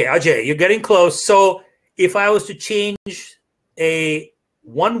 Okay, Ajay, you're getting close. So if I was to change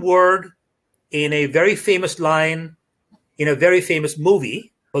one word in a very famous line in a very famous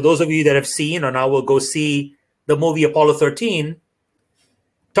movie, for those of you that have seen or now will go see the movie Apollo 13,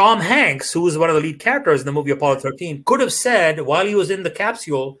 Tom Hanks, who was one of the lead characters in the movie Apollo 13, could have said while he was in the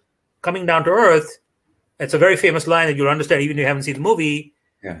capsule coming down to Earth, it's a very famous line that you'll understand even if you haven't seen the movie.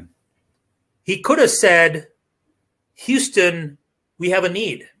 Yeah. He could have said, Houston, we have a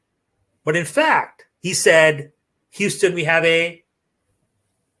need. But in fact, he said, Houston, we have a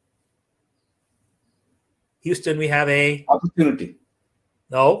opportunity.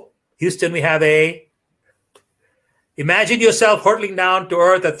 No, Houston, we have imagine yourself hurtling down to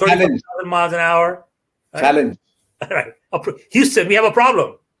Earth at 35,000 miles an hour. Challenge. Right. Houston, we have a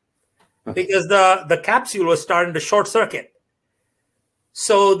problem because the capsule was starting to short circuit.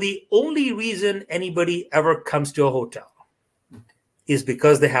 So the only reason anybody ever comes to a hotel is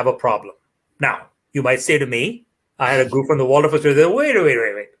because they have a problem. Now, you might say to me, I had a group from the Waldorf Astoria, wait.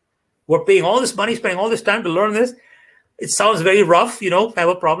 We're paying all this money, spending all this time to learn this. It sounds very rough, have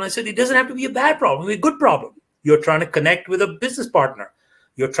a problem. I said, it doesn't have to be a bad problem, it's a good problem. You're trying to connect with a business partner.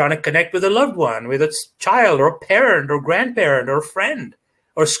 You're trying to connect with a loved one, with a child or a parent or grandparent or a friend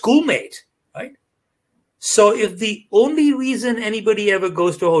or schoolmate, right? So if the only reason anybody ever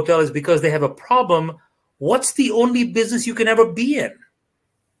goes to a hotel is because they have a problem, what's the only business you can ever be in?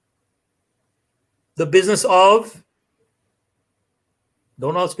 The business of,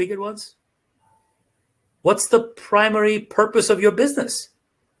 don't all speak at once? What's the primary purpose of your business?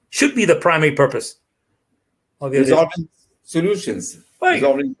 Should be the primary purpose of your resolving solutions, right.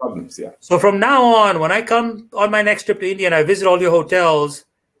 Resolving problems. Yeah. So from now on, when I come on my next trip to India and I visit all your hotels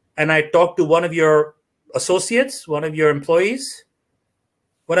and I talk to one of your associates, one of your employees,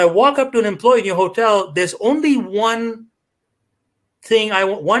 when I walk up to an employee in your hotel, there's only one thing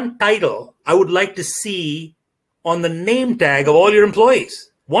one title I would like to see on the name tag of all your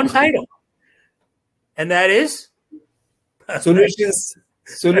employees. One title. And that is solutions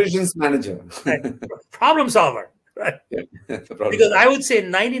manager. Right. Problem solver. Right. Yeah. Because I would say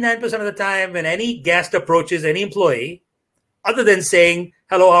 99% of the time when any guest approaches any employee, other than saying,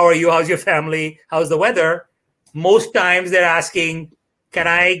 hello, how are you? How's your family? How's the weather? Most times they're asking, can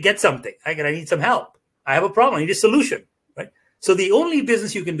I get something? I need some help. I have a problem. I need a solution. Right. So the only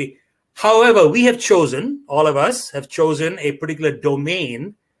business you can be. However, we have chosen, all of us have chosen a particular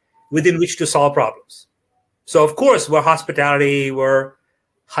domain within which to solve problems. So of course, we're hospitality, we're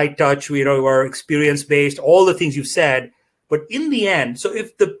high touch, we're experience-based, all the things you've said. But in the end, so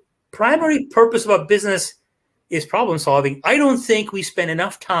if the primary purpose of our business is problem solving, I don't think we spend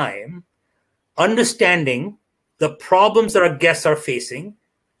enough time understanding the problems that our guests are facing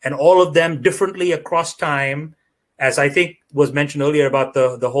and all of them differently across time, as I think was mentioned earlier about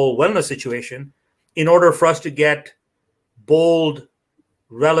the whole wellness situation, in order for us to get bold,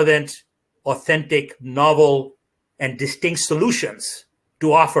 relevant, authentic, novel, and distinct solutions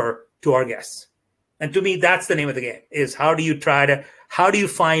to offer to our guests. And to me, that's the name of the game, is how do you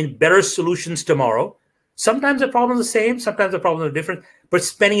find better solutions tomorrow? Sometimes the problems are the same, sometimes the problems are different, but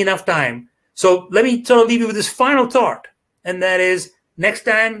spending enough time. So let me sort of leave you with this final thought, and that is, next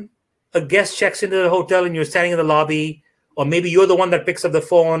time a guest checks into the hotel and you're standing in the lobby, or maybe you're the one that picks up the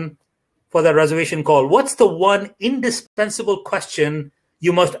phone for that reservation call, what's the one indispensable question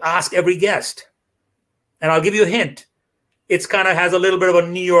you must ask every guest? And I'll give you a hint. It's kind of has a little bit of a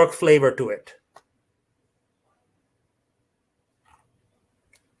New York flavor to it.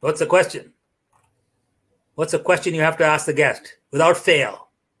 What's the question? What's the question you have to ask the guest without fail?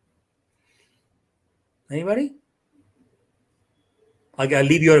 Anybody? I'll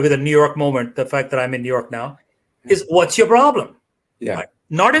leave you with a New York moment. The fact that I'm in New York now is, what's your problem? Yeah. Right?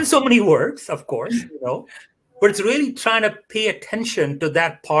 Not in so many words, of course, but it's really trying to pay attention to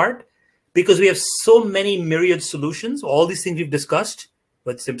that part, because we have so many myriad solutions. All these things we've discussed,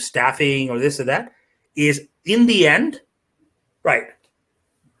 whether it's staffing or this or that, is in the end, right?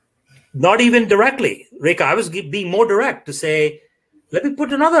 Not even directly. Rekha, I was being more direct to say, let me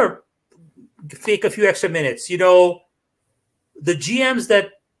take a few extra minutes. The GMs that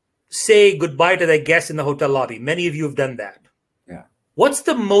say goodbye to their guests in the hotel lobby, many of you have done that. Yeah. What's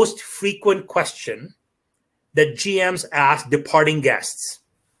the most frequent question that GMs ask departing guests?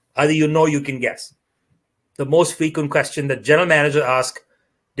 Either you can guess. The most frequent question that general managers ask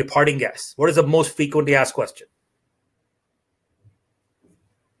departing guests. What is the most frequently asked question?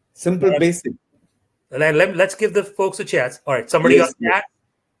 Simple, basic. Let's give the folks a chance. All right, somebody else. Yes.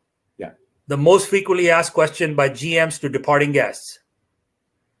 Yeah. The most frequently asked question by GMs to departing guests.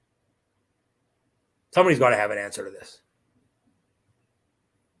 Somebody's got to have an answer to this.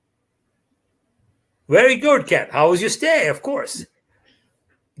 Very good, Ken. How was your stay? Of course.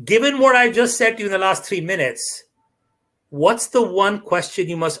 Given what I just said to you in the last 3 minutes, what's the one question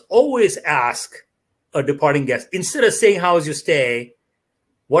you must always ask a departing guest? Instead of saying, how was your stay,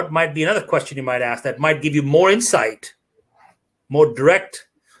 what might be another question you might ask that might give you more insight, more direct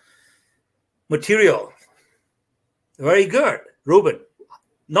material? Very good, Ruben.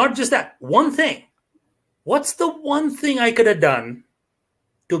 Not just that, one thing. What's the one thing I could have done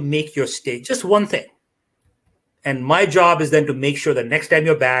to make your stay? Just one thing. And my job is then to make sure that next time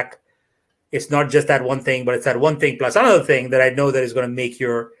you're back, it's not just that one thing, but it's that one thing plus another thing that I know that is going to make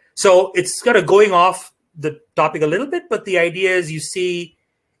your... So it's kind of going off the topic a little bit, but the idea is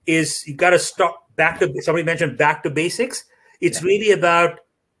you got to start somebody mentioned back to basics. It's really about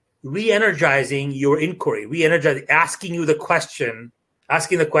re-energizing your inquiry, asking the question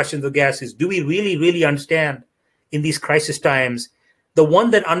to the guest is, do we really understand in these crisis times? The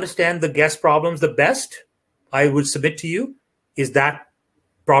one that understands the guest problems the best, I would submit to you, is that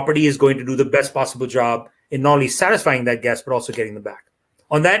property is going to do the best possible job in not only satisfying that guest, but also getting them back.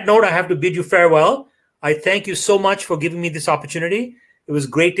 On that note, I have to bid you farewell. I thank you so much for giving me this opportunity. It was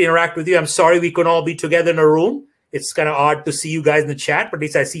great to interact with you. I'm sorry we couldn't all be together in a room. It's kind of odd to see you guys in the chat, but at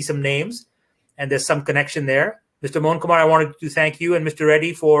least I see some names and there's some connection there. Mr. MohanKumar, I wanted to thank you and Mr.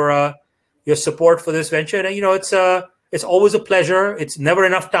 Reddy for your support for this venture. And, you know, it's always a pleasure. It's never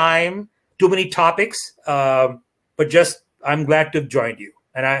enough time, too many topics, but just I'm glad to have joined you.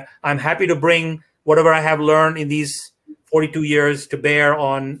 And I'm happy to bring whatever I have learned in these 42 years to bear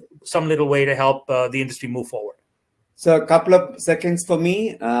on some little way to help the industry move forward. So a couple of seconds for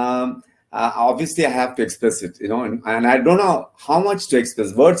me. Obviously, I have to express it, you know, and I don't know how much to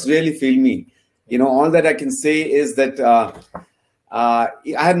express. Words really fail me. You know, all that I can say is that I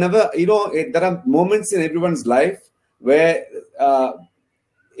have never, you know, there are moments in everyone's life where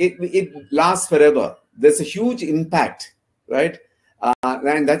it lasts forever. There's a huge impact, right?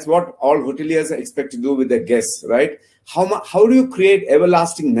 And that's what all hoteliers expect to do with their guests, right? How do you create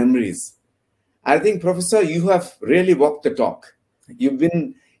everlasting memories? I think, Professor, you have really walked the talk. You've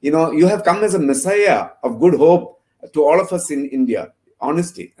been, you know, you have come as a messiah of good hope to all of us in India,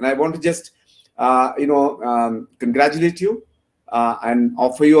 honestly. And I want to just, congratulate you and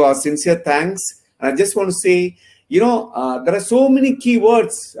offer you our sincere thanks. And I just want to say, you know, there are so many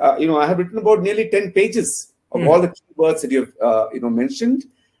keywords. You know, I have written about nearly 10 pages of all the keywords that you've, mentioned.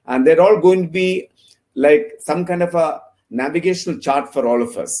 And they're all going to be like some kind of a navigational chart for all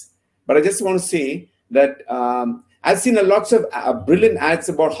of us. But I just want to say that I've seen lots of brilliant ads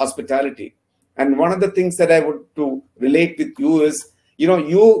about hospitality. And one of the things that I would to relate with you is, you know,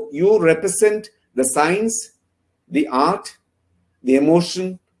 you represent the science, the art, the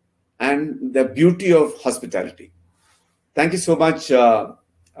emotion, and the beauty of hospitality. Thank you so much,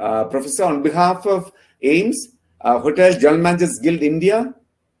 Professor. On behalf of AIMS, Hotel General Managers Guild India,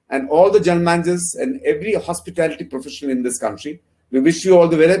 and all the general managers and every hospitality professional in this country, we wish you all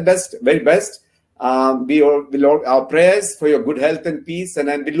the very best, our prayers for your good health and peace,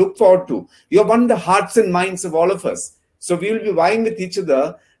 and we look forward to. You have won the hearts and minds of all of us. So we will be vying with each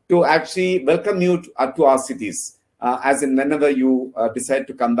other to actually welcome you to our cities, as in whenever you decide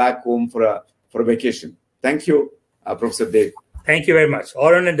to come back home for a vacation. Thank you, Professor Dev. Thank you very much.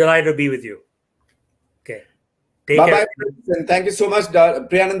 Honor and delight to be with you. Okay. Bye-bye, and thank you so much,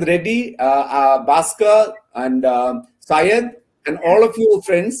 Priyanand Reddy, Bhaskar, and Syed, and all of you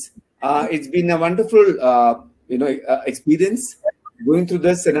friends. It's been a wonderful, experience going through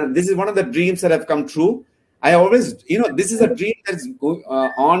this, and this is one of the dreams that have come true. I always, this is a dream that's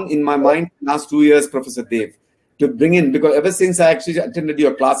on in my mind last 2 years, Professor Dev, to bring in, because ever since I actually attended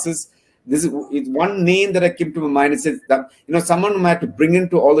your classes, it's one name that came to my mind. It says that, someone who had to bring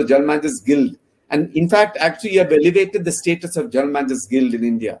into all the General Managers Guild. And in fact, actually, you have elevated the status of General Managers Guild in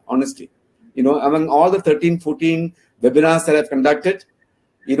India, honestly. Among all the 13, 14 webinars that I've conducted,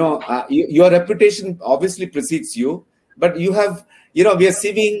 your reputation obviously precedes you, but you have, we are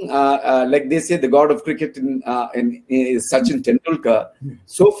seeing, like they say, the god of cricket in Sachin Tendulkar.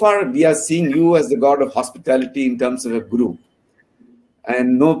 So far, we are seeing you as the god of hospitality in terms of a guru.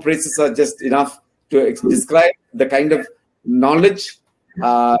 And no praises are just enough to describe the kind of knowledge,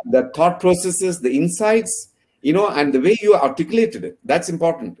 the thought processes, the insights, and the way you articulated it. That's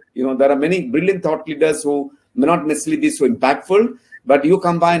important. There are many brilliant thought leaders who may not necessarily be so impactful, but you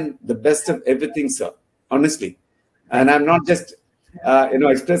combine the best of everything, sir, honestly. And I'm not just,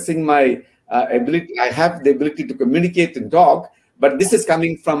 expressing my ability. I have the ability to communicate and talk, but this is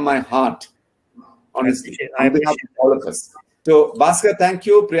coming from my heart, honestly. I appreciate all of us. So, Bhaskar, thank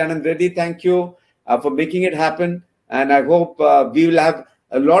you. Priyanand Reddy, thank you for making it happen. And I hope we will have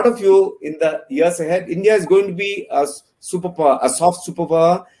a lot of you in the years ahead. India is going to be a superpower, a soft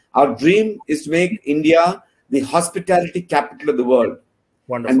superpower. Our dream is to make India the hospitality capital of the world.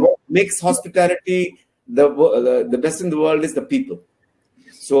 Wonderful. And what makes hospitality the best in the world is the people.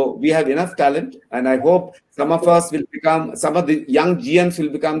 So we have enough talent, and I hope some of us will become, some of the young GMs will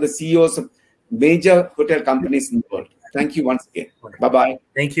become the CEOs of major hotel companies in the world. Thank you once again. Bye-bye.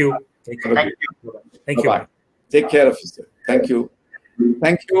 Thank you. Thank you. Thank you. Take care of yourself. Thank you.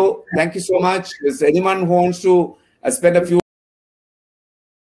 Thank you. Thank you so much. Is anyone who wants to spend a few